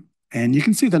women, and you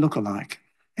can see they look alike.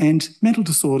 And mental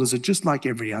disorders are just like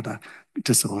every other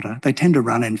disorder. They tend to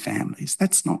run in families.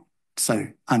 That's not so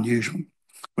unusual,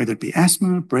 whether it be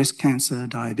asthma, breast cancer,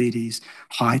 diabetes,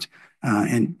 height,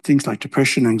 and things like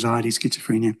depression, anxiety,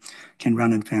 schizophrenia can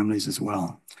run in families as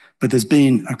well. But there's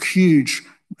been a huge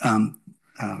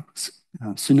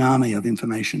tsunami of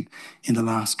information in the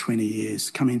last 20 years,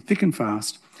 coming thick and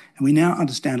fast. And we now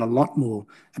understand a lot more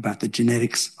about the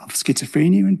genetics of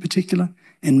schizophrenia in particular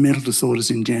and mental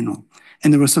disorders in general.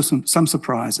 And there were some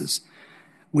surprises.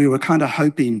 We were kind of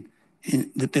hoping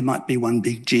that there might be one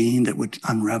big gene that would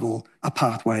unravel a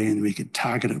pathway and we could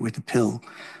target it with a pill.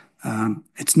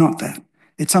 It's not that.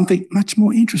 It's something much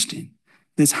more interesting.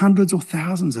 There's hundreds or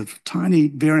thousands of tiny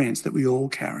variants that we all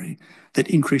carry that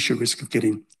increase your risk of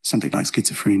getting something like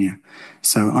schizophrenia.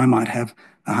 So I might have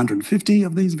 150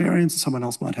 of these variants, someone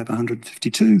else might have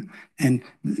 152, and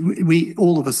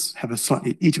all of us have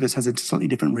each of us has a slightly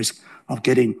different risk of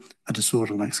getting a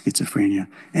disorder like schizophrenia.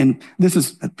 And this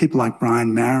is people like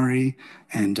Brian Mowry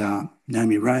and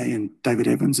Naomi Ray and David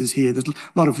Evans is here. There's a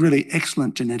lot of really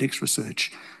excellent genetics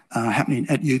research happening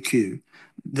at UQ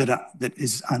that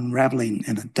is unraveling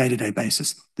on a day-to-day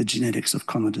basis the genetics of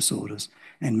common disorders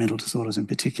and mental disorders in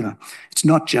particular. It's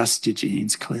not just your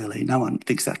genes, clearly. No one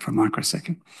thinks that for a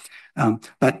microsecond.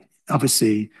 But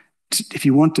obviously, if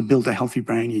you want to build a healthy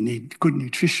brain, you need good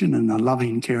nutrition and a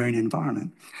loving, caring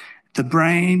environment. The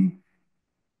brain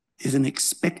is an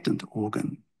expectant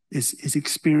organ, is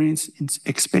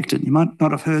expectant. You might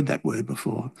not have heard that word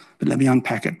before, but let me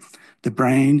unpack it. The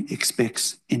brain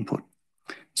expects input.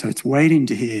 So it's waiting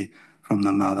to hear from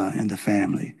the mother and the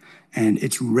family, and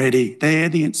it's ready.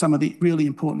 They're some of the really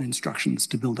important instructions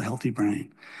to build a healthy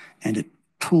brain, and it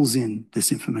pulls in this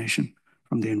information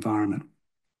from the environment.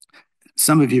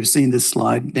 Some of you have seen this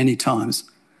slide many times,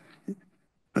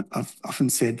 but I've often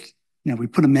said, we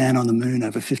put a man on the moon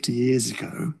over 50 years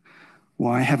ago.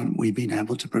 Why haven't we been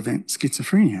able to prevent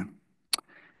schizophrenia?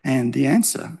 And the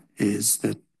answer is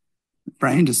that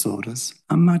brain disorders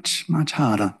are much, much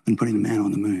harder than putting a man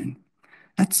on the moon.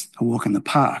 That's a walk in the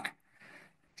park.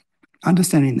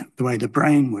 Understanding the way the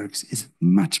brain works is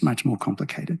much, much more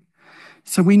complicated.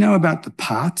 So we know about the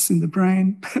parts in the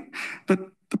brain, but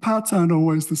the parts aren't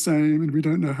always the same, and we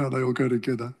don't know how they all go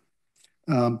together.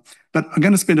 But I'm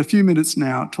going to spend a few minutes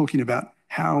now talking about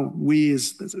how we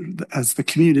as the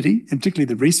community, and particularly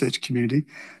the research community,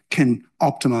 can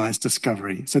optimize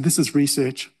discovery. So this is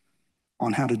research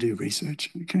on how to do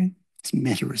research, okay? It's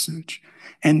meta-research.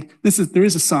 And there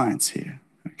is a science here,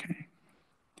 okay?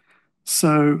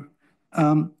 So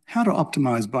how to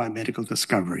optimize biomedical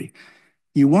discovery.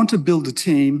 You want to build a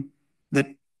team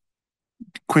that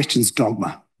questions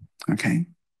dogma, okay?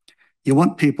 You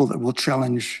want people that will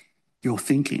challenge your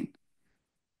thinking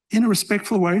in a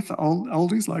respectful way for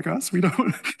oldies like us. We don't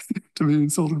want to be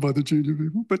insulted by the junior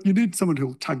people, but you need someone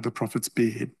who'll tug the prophet's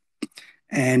beard.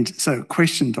 And so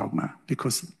question dogma,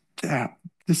 because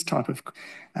this type of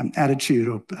attitude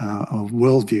or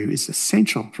worldview is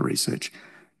essential for research.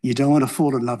 You don't want to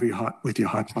fall in love with your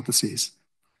hypotheses.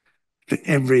 For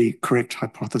every correct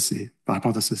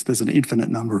hypothesis, there's an infinite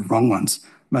number of wrong ones.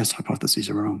 Most hypotheses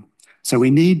are wrong. So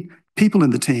we need people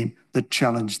in the team that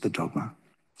challenge the dogma.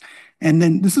 And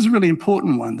then this is a really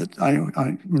important one that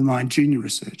I remind junior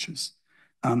researchers.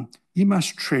 You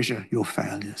must treasure your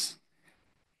failures.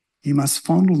 You must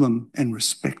fondle them and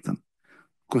respect them.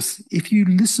 Because if you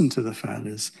listen to the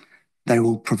failures, they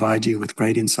will provide you with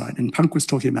great insight. And Punk was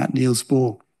talking about Niels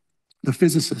Bohr, the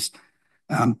physicist.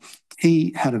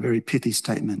 He had a very pithy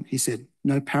statement. He said,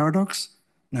 no paradox,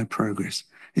 no progress.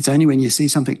 It's only when you see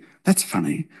something, that's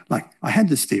funny. Like, I had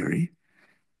this theory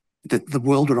that the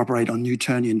world would operate on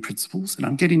Newtonian principles, and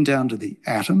I'm getting down to the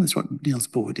atom. That's what Niels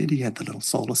Bohr did. He had the little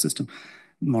solar system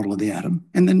model of the atom,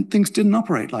 and then things didn't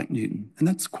operate like Newton, and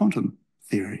that's quantum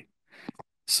theory.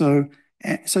 So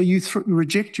you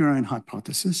reject your own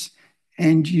hypothesis,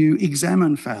 and you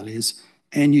examine failures,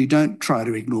 and you don't try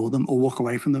to ignore them or walk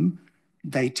away from them.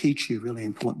 They teach you really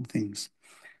important things.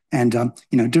 And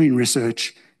doing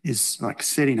research is like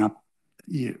setting up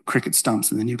cricket stumps,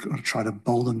 and then you've got to try to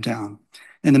bowl them down.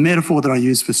 And the metaphor that I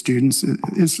use for students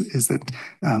is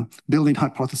that building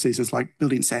hypotheses is like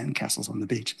building sandcastles on the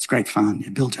beach. It's great fun. You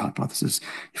build your hypothesis,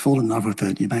 you fall in love with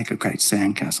it, you make a great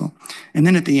sandcastle. And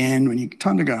then at the end, when it's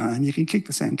time to go home, you can kick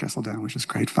the sandcastle down, which is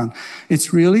great fun.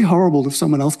 It's really horrible if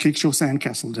someone else kicks your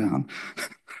sandcastle down.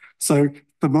 So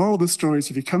the moral of the story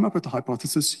is if you come up with a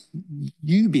hypothesis,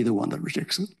 you be the one that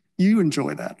rejects it. You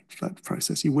enjoy that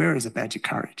process. You wear it as a badge of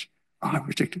courage. I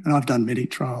reject it. And I've done many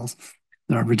trials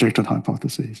that I've rejected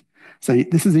hypotheses. So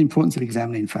this is the importance of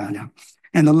examining failure.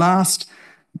 And the last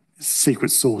secret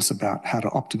sauce about how to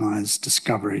optimize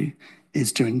discovery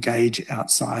is to engage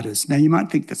outsiders. Now, you might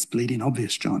think that's bleeding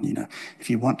obvious, John. If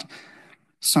you want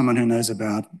someone who knows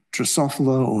about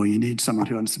Drosophila or you need someone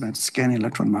who understands scanning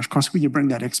electron microscopy, you bring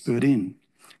that expert in.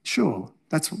 Sure,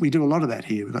 that's what we do a lot of that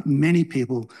here. We've got many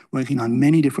people working on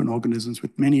many different organisms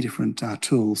with many different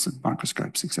tools and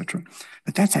microscopes, etc.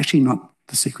 But that's actually not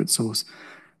the secret sauce.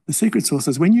 The secret sauce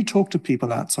is when you talk to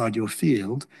people outside your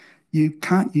field, you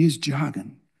can't use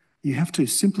jargon. You have to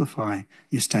simplify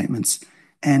your statements,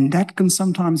 and that can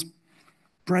sometimes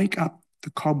break up the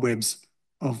cobwebs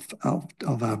of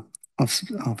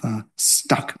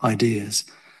stuck ideas.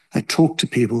 I talk to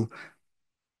people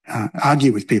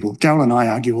argue with people. Daryl and I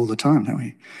argue all the time, don't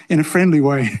we? In a friendly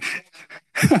way.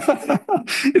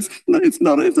 It's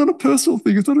not a personal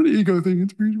thing. It's not an ego thing.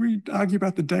 We argue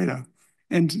about the data.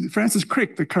 And Francis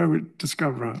Crick, the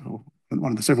co-discoverer, or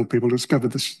one of the several people who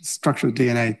discovered the structure of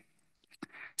DNA,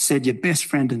 said your best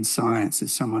friend in science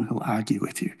is someone who'll argue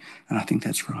with you. And I think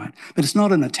that's right. But it's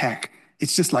not an attack.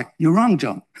 It's just like, you're wrong,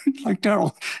 John. Like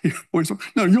Daryl.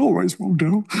 No, you're always wrong,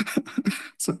 Daryl.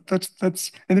 So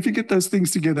that's, and if you get those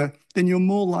things together, then you're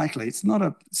more likely, it's not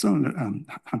a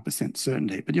 100%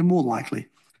 certainty, but you're more likely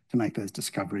to make those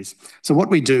discoveries. So what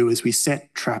we do is we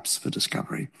set traps for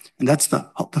discovery. And that's the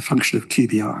function of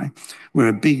QBI. We're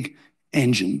a big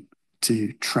engine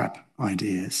to trap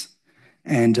ideas.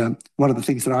 And one of the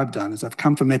things that I've done is I've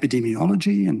come from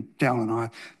epidemiology, and Dal and I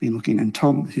have been looking, and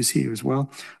Tom, who's here as well,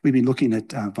 we've been looking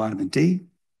at vitamin D.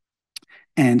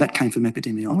 And that came from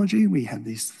epidemiology. We had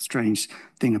this strange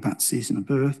thing about season of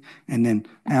birth, and then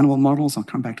animal models, I'll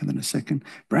come back to that in a second,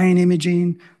 brain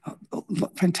imaging,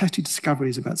 fantastic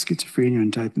discoveries about schizophrenia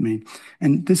and dopamine.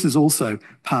 And this is also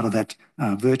part of that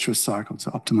virtuous cycle to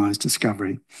optimize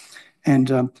discovery.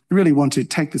 And I really want to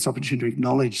take this opportunity to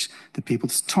acknowledge the people.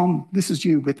 Tom, this is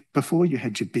you before you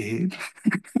had your beard.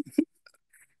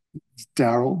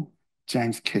 Daryl,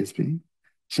 James Kesby,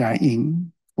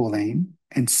 Jia-Ying, Pauline,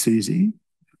 and Susie.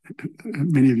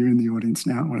 Many of you in the audience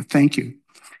now. I want to thank you.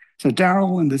 So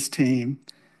Daryl and this team,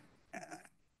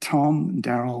 Tom and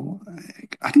Daryl,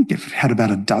 I think they've had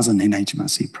about a dozen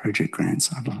NHMRC project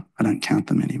grants. I don't count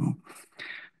them anymore.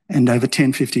 And over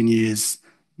 10, 15 years,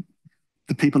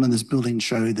 the people in this building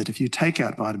show that if you take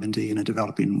out vitamin D in a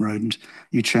developing rodent,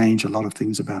 you change a lot of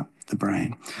things about the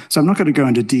brain. So I'm not going to go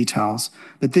into details,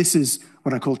 but this is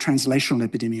what I call translational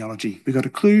epidemiology. We got a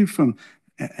clue from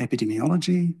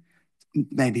epidemiology,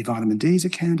 maybe vitamin D is a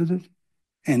candidate,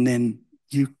 and then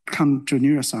you come to a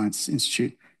neuroscience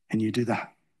institute and you do the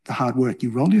hard work.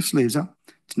 You roll your sleeves up.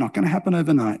 It's not going to happen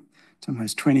overnight. It's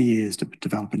almost 20 years to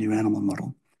develop a new animal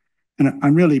model. And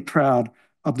I'm really proud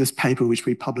of this paper, which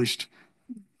we published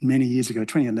many years ago,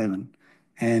 2011,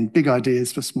 and Big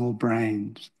Ideas for Small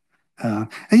Brains. Are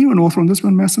you an author on this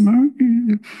one, Massimo?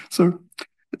 So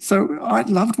I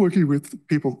loved working with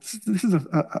people. This is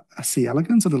a C.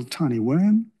 elegans, a little tiny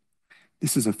worm.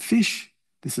 This is a fish.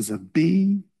 This is a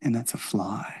bee, and that's a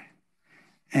fly.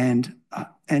 And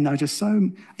I just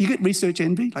you get research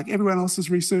envy, like everyone else's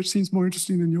research seems more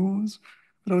interesting than yours.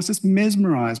 But I was just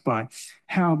mesmerized by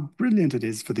how brilliant it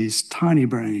is for these tiny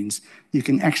brains. You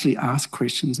can actually ask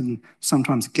questions and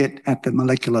sometimes get at the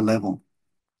molecular level.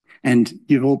 And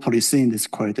you've all probably seen this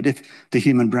quote that if the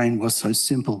human brain was so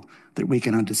simple that we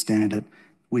can understand it,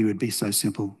 we would be so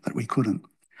simple that we couldn't.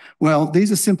 Well,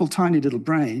 these are simple, tiny little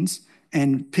brains,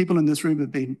 and people in this room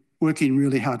have been working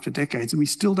really hard for decades, and we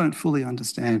still don't fully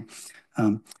understand,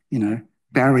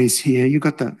 Barry's here. You've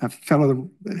got the fellow,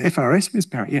 FRS, where's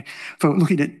Barry? Yeah, for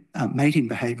looking at mating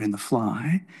behavior in the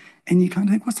fly. And you kind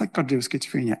of think, what's that got to do with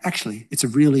schizophrenia? Actually, it's a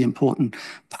really important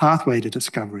pathway to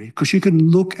discovery because you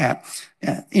can look at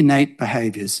innate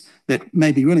behaviors that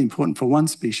may be really important for one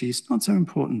species, not so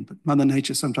important, but Mother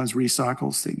Nature sometimes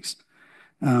recycles things.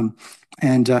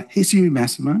 Here's you,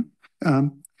 Massimo.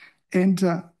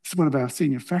 It's one of our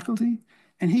senior faculty.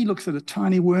 And he looks at a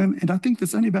tiny worm, and I think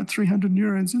there's only about 300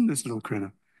 neurons in this little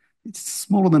critter. It's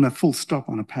smaller than a full stop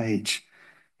on a page.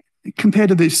 Compared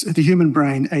to this, the human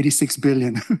brain, 86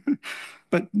 billion.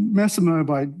 But Massimo,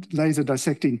 by laser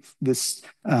dissecting this,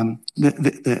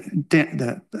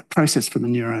 the process from the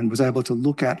neuron, was able to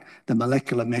look at the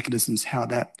molecular mechanisms, how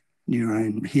that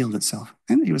neuron healed itself.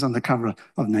 And he was on the cover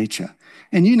of Nature.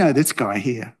 And you know this guy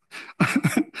here,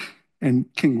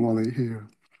 and King Wally here.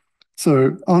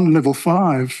 So on level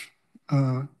 5,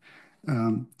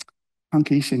 Punkish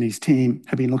and his team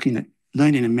have been looking at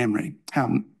learning and memory,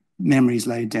 how memory is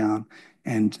laid down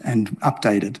and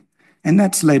updated. And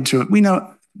that's led to it. We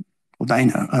know, well, they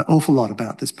know an awful lot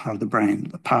about this part of the brain,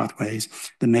 the pathways,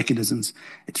 the mechanisms.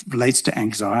 It relates to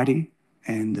anxiety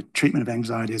and the treatment of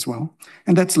anxiety as well.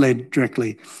 And that's led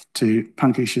directly to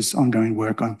Punkish's ongoing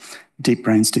work on deep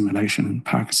brain stimulation and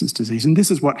Parkinson's disease. And this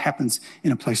is what happens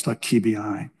in a place like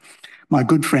QBI. My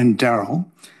good friend Daryl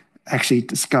actually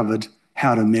discovered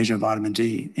how to measure vitamin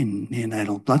D in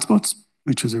neonatal blood spots,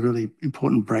 which was a really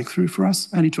important breakthrough for us.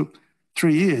 Only took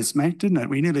 3 years, mate, didn't it?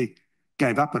 We nearly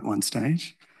gave up at one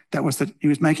stage. That was that he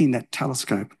was making that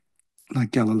telescope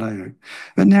like Galileo.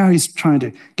 But now he's trying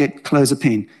to get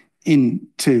clozapine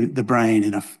into the brain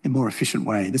in a more efficient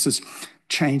way. This is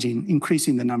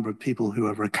increasing the number of people who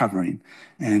are recovering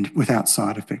and without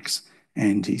side effects.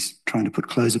 And he's trying to put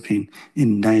clozapine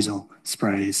in nasal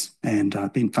sprays and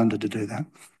being funded to do that.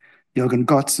 Jürgen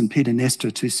Gotz and Peter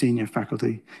Nestor, two senior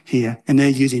faculty here, and they're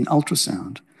using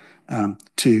ultrasound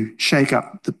to shake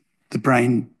up the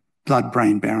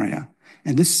blood-brain barrier.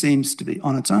 And this seems to be,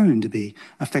 on its own, to be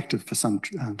effective for some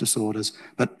disorders,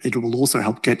 but it will also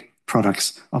help get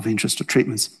products of interest or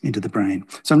treatments into the brain.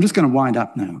 So I'm just going to wind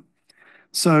up now.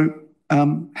 So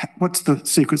what's the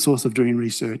secret sauce of doing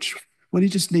research? Well, you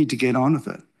just need to get on with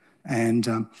it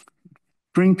and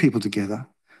bring people together,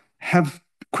 have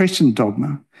question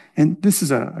dogma. And this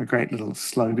is a great little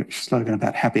slogan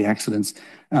about happy accidents.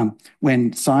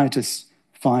 When scientists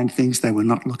find things they were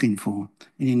not looking for,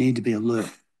 and you need to be alert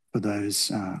for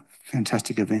those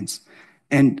fantastic events.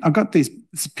 And I've got this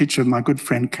picture of my good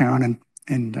friend Karen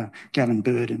and Gavin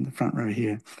Bird in the front row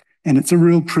here. And it's a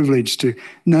real privilege to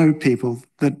know people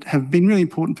that have been really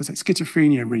important for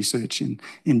schizophrenia research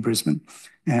in Brisbane,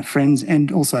 friends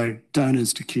and also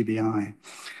donors to QBI,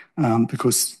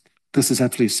 because this is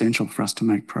absolutely essential for us to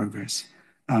make progress.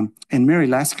 And Mary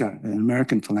Lasker, an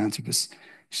American philanthropist,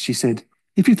 she said,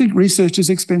 if you think research is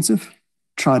expensive,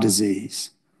 try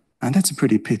disease. And that's a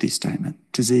pretty pithy statement.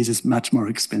 Disease is much more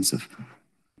expensive.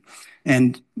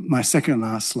 And my second and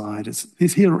last slide is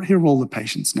here are all the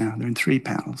patients now. They're in 3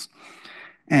 panels.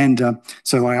 And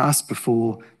so I asked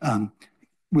before,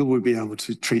 will we be able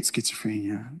to treat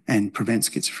schizophrenia and prevent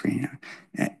schizophrenia?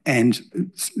 And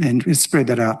spread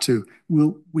that out to,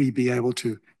 will we be able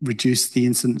to reduce the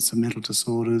incidence of mental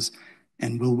disorders?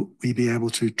 And will we be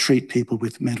able to treat people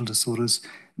with mental disorders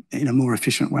in a more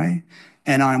efficient way?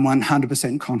 And I'm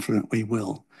 100% confident we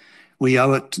will. We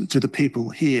owe it to the people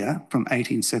here from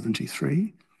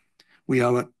 1873. We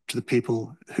owe it to the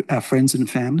people, our friends and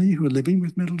family who are living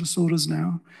with mental disorders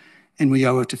now. And we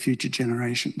owe it to future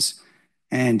generations.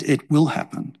 And it will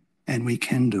happen, and we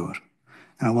can do it.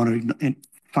 And I want to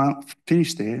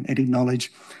finish there and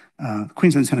acknowledge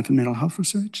Queensland Centre for Mental Health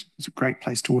Research. It's a great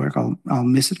place to work. I'll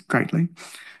miss it greatly.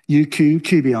 UQ,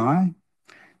 QBI,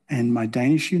 and my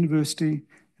Danish university,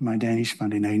 and my Danish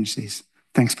funding agencies.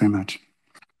 Thanks very much.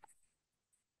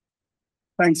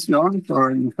 Thanks, John, for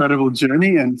an incredible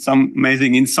journey and some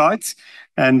amazing insights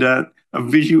and a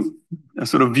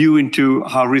sort of view into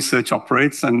how research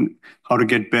operates and how to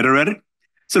get better at it.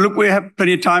 So look, we have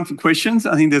plenty of time for questions.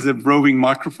 I think there's a roving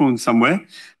microphone somewhere.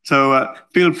 So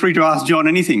feel free to ask John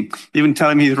anything, even tell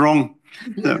him he's wrong.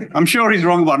 So I'm sure he's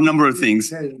wrong about a number of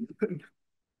things.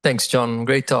 Thanks, John.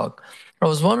 Great talk. I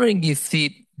was wondering if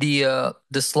the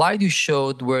slide you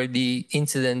showed where the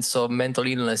incidence of mental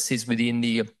illness is within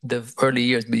the early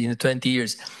years, within the 20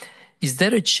 years, is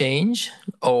there a change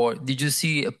or did you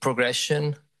see a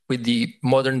progression with the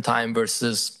modern time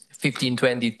versus 15,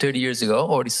 20, 30 years ago,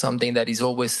 or is something that is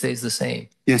always stays the same?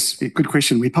 Yes, good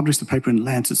question. We published the paper in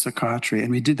Lancet Psychiatry, and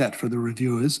we did that for the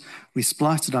reviewers. We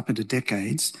spliced it up into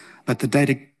decades, but the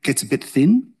data gets a bit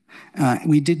thin.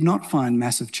 We did not find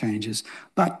massive changes,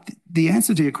 but the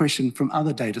answer to your question from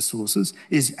other data sources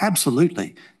is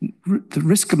absolutely. The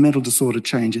risk of mental disorder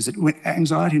changes.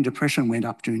 Anxiety and depression went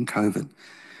up during COVID.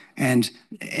 And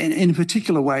in a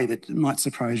particular way that might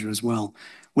surprise you as well.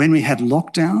 When we had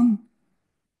lockdown,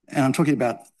 and I'm talking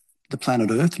about the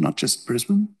planet Earth, not just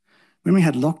Brisbane. When we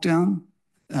had lockdown,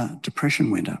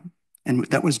 depression went up. And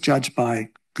that was judged by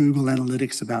Google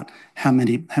Analytics about how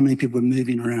many people were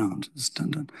moving around.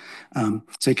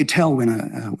 So you could tell when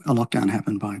a lockdown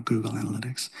happened by Google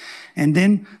Analytics. And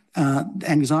then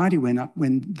anxiety went up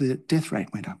when the death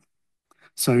rate went up.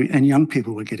 So, and young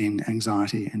people were getting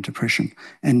anxiety and depression.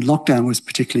 And lockdown was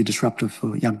particularly disruptive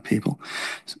for young people.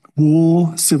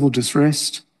 War, civil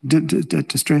distress,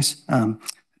 tsunamis,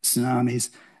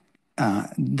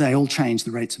 they all change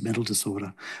the rates of mental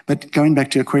disorder. But going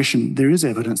back to your question, there is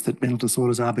evidence that mental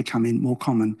disorders are becoming more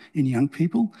common in young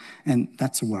people, and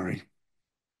that's a worry.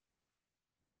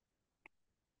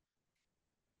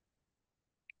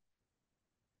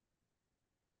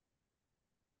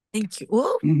 Thank you.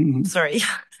 Whoa, sorry.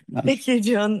 Thank you,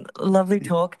 John. Lovely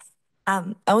talk.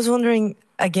 I was wondering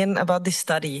again about this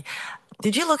study.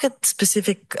 Did you look at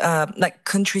specific, like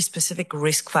country-specific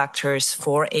risk factors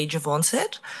for age of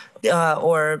onset?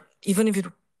 Or even if it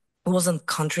wasn't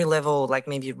country level, like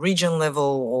maybe region level,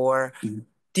 or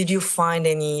did you find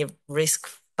any risk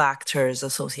factors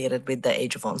associated with the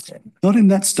age of onset? Not in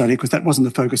that study, because that wasn't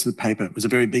the focus of the paper. It was a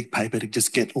very big paper to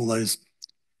just get all those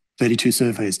 32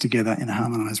 surveys together in a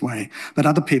harmonised way. But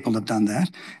other people have done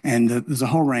that, and there's a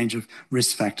whole range of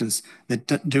risk factors that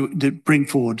do bring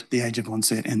forward the age of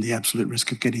onset and the absolute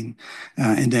risk of getting,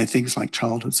 and there are things like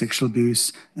childhood sexual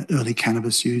abuse, early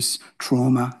cannabis use,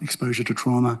 trauma, exposure to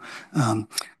trauma,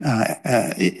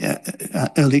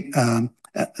 early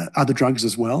Other drugs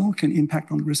as well can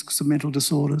impact on the risks of mental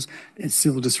disorders. It's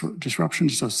civil disruption,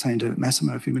 just as I was saying to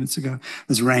Massimo a few minutes ago.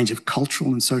 There's a range of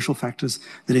cultural and social factors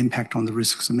that impact on the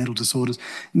risks of mental disorders.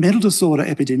 Mental disorder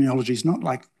epidemiology is not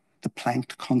like the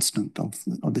Planck constant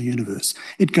of the universe.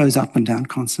 It goes up and down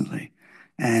constantly.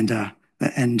 And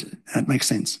it makes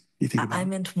sense. You think about I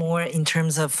meant more in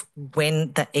terms of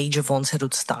when the age of onset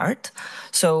would start.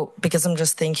 So, because I'm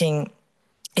just thinking,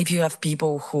 if you have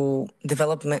people who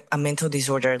develop a mental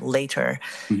disorder later,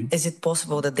 is it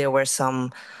possible that there were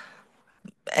some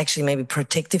actually maybe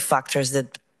protective factors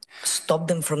that stop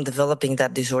them from developing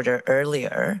that disorder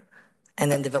earlier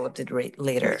and then developed it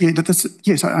later? Yeah,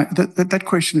 yes. That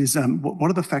question is, what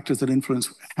are the factors that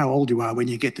influence how old you are when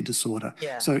you get the disorder?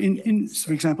 Yeah. So,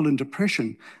 for example, in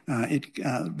depression,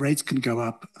 rates can go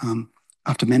up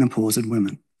after menopause in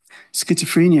women.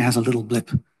 Schizophrenia has a little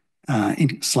blip,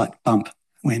 slight bump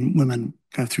when women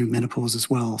go through menopause as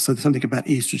well. So there's something about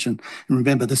estrogen. And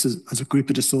remember, this is as a group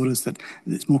of disorders that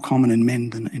it's more common in men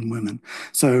than in women.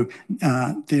 So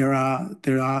there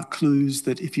are clues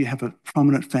that if you have a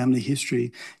prominent family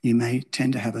history, you may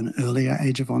tend to have an earlier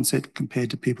age of onset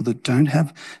compared to people that don't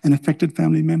have an affected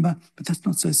family member. But that's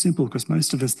not so simple, because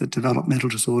most of us that develop mental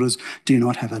disorders do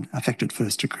not have an affected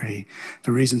first degree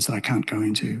for reasons that I can't go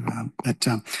into. But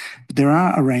there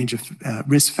are a range of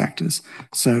risk factors.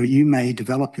 So you may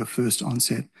develop your first onset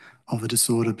of a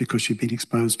disorder because you've been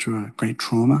exposed to a great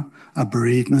trauma, a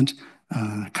bereavement,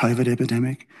 COVID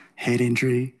epidemic, head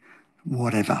injury,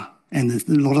 whatever. And there's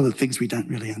a lot of the things we don't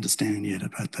really understand yet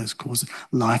about those causes,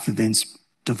 life events,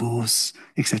 divorce,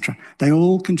 etc. They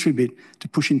all contribute to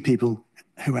pushing people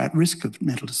who are at risk of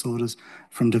mental disorders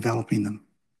from developing them.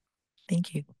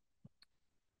 Thank you.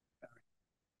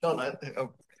 John,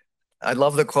 I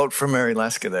love the quote from Mary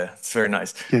Lasker there. It's very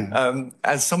nice. Yeah.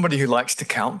 As somebody who likes to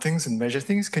count things and measure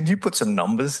things, can you put some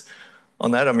numbers on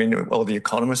that? I mean, all the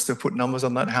economists have put numbers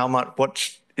on that.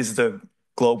 What is the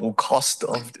global cost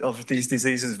of these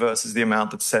diseases versus the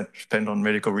amount that's spent on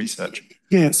medical research?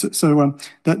 Yeah, so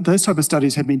those type of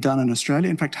studies have been done in Australia.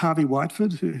 In fact, Harvey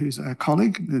Whiteford, who's a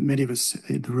colleague, many of us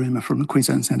in the room are from the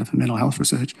Queensland Centre for Mental Health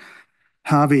Research.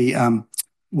 Harvey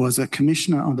was a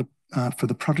commissioner for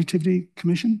the Productivity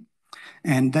Commission,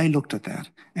 and they looked at that.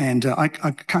 And I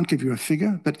can't give you a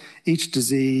figure, but each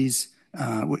disease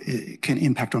can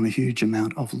impact on a huge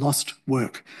amount of lost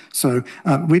work. So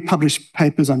we publish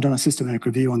papers. I've done a systematic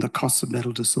review on the costs of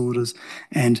mental disorders,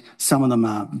 and some of them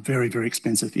are very, very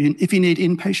expensive. If you need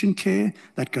inpatient care,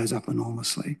 that goes up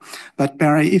enormously. But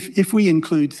Barry, if we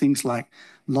include things like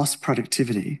lost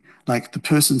productivity, like the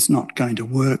person's not going to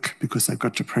work because they've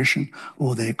got depression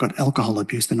or they've got alcohol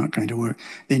abuse, they're not going to work,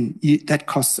 then that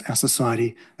costs our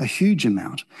society a huge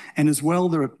amount. And as well,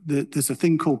 there's a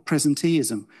thing called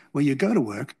presenteeism, where you go to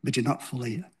work, but you're not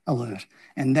fully alert.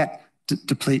 And that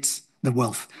depletes the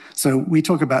wealth. So we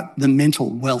talk about the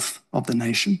mental wealth of the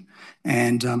nation.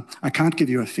 And I can't give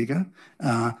you a figure.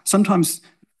 Sometimes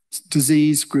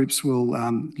disease groups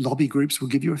lobby groups will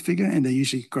give you a figure, and they're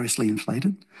usually grossly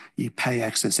inflated. You pay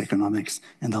Access Economics,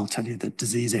 and they'll tell you that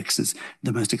disease X is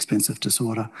the most expensive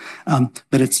disorder.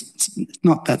 But it's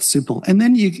not that simple. And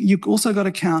then you also got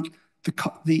to count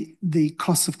the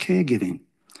costs of caregiving.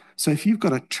 So if you've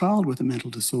got a child with a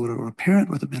mental disorder or a parent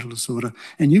with a mental disorder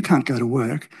and you can't go to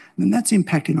work, then that's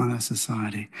impacting on our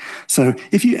society. So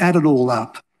if you add it all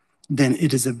up, then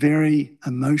it is a very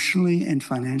emotionally and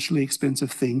financially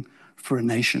expensive thing for a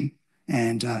nation.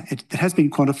 And it has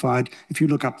been quantified. If you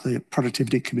look up the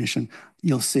Productivity Commission,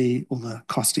 you'll see all the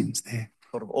costings there.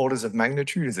 Sort of orders of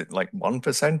magnitude? Is it like 1%,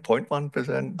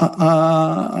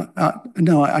 0.1%?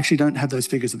 No, I actually don't have those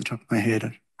figures at the top of my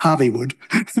head. Harvey would.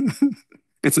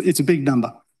 It's a big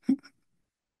number.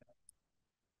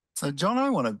 So, John, I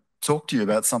want to talk to you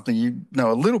about something you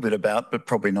know a little bit about, but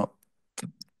probably not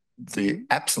the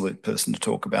absolute person to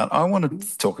talk about. I want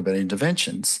to talk about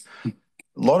interventions. A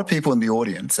lot of people in the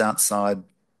audience outside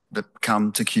that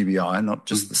come to QBI, not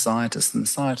just the scientists, and the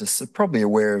scientists are probably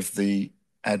aware of the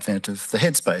advent of the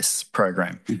Headspace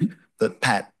program that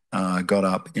Pat got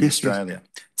up in Australia.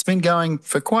 It's been going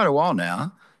for quite a while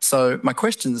now. So my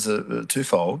questions are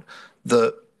twofold.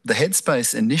 The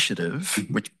Headspace initiative,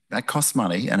 which that costs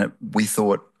money, and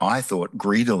I thought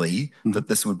greedily that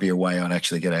this would be a way I'd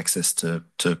actually get access to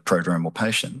prodromal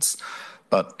patients,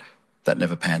 but that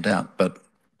never panned out. But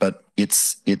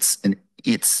it's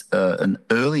an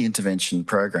early intervention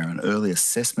program, an early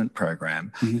assessment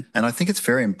program, and I think it's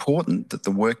very important that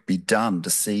the work be done to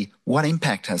see what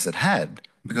impact has it had,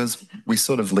 because we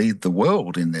sort of lead the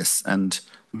world in this, and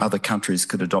other countries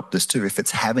could adopt this too if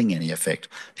it's having any effect.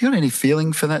 Have you got any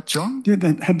feeling for that, John? Yeah,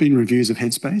 there have been reviews of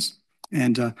Headspace.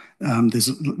 And there's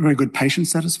very good patient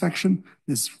satisfaction.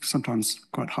 There's sometimes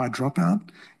quite high dropout,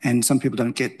 and some people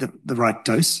don't get the right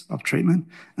dose of treatment.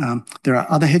 There are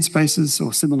other headspaces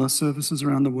or similar services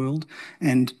around the world,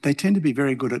 and they tend to be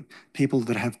very good at people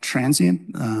that have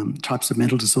transient types of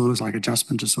mental disorders like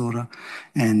adjustment disorder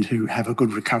and who have a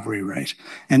good recovery rate.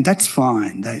 And that's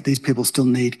fine. These people still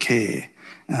need care.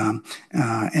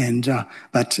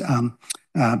 But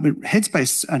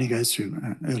Headspace only goes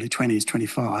through early 20s,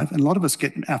 25, and a lot of us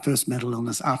get our first mental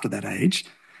illness after that age.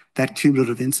 That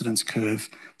cumulative incidence curve,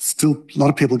 still a lot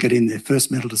of people get in their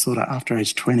first mental disorder after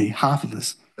age 20, half of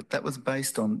us. But that was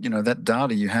based on, that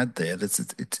data you had there.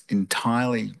 It's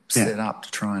entirely set up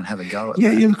to try and have a go at that.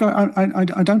 Yeah, look,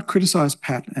 I don't criticise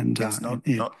Pat, and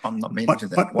I'm not meaning to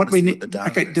that. What we need,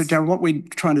 Darryl, what we're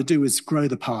trying to do is grow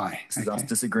the pie. This is us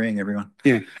disagreeing, everyone.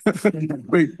 Yeah,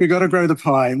 we got to grow the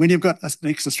pie. And when you've got a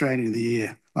next Australian of the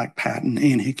Year like Pat and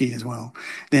Ian Hickey as well,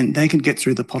 then they can get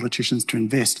through the politicians to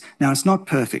invest. Now it's not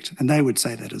perfect, and they would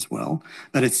say that as well,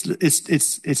 but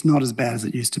it's not as bad as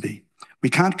it used to be. We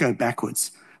can't go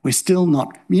backwards. We're still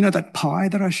not, that pie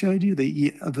that I showed you,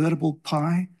 the vertical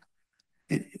pie,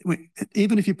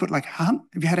 even if you put if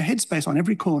you had a headspace on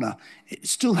every corner, it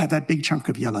still have that big chunk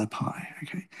of yellow pie,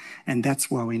 okay? And that's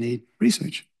why we need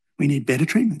research. We need better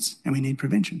treatments and we need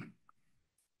prevention.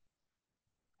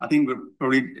 I think we're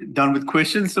probably done with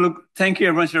questions. So look, thank you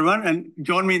everyone. And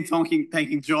join me in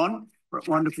thanking John for a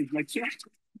wonderful lecture.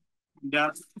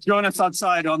 And join us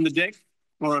outside on the deck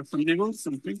for some nibbles,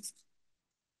 some drinks.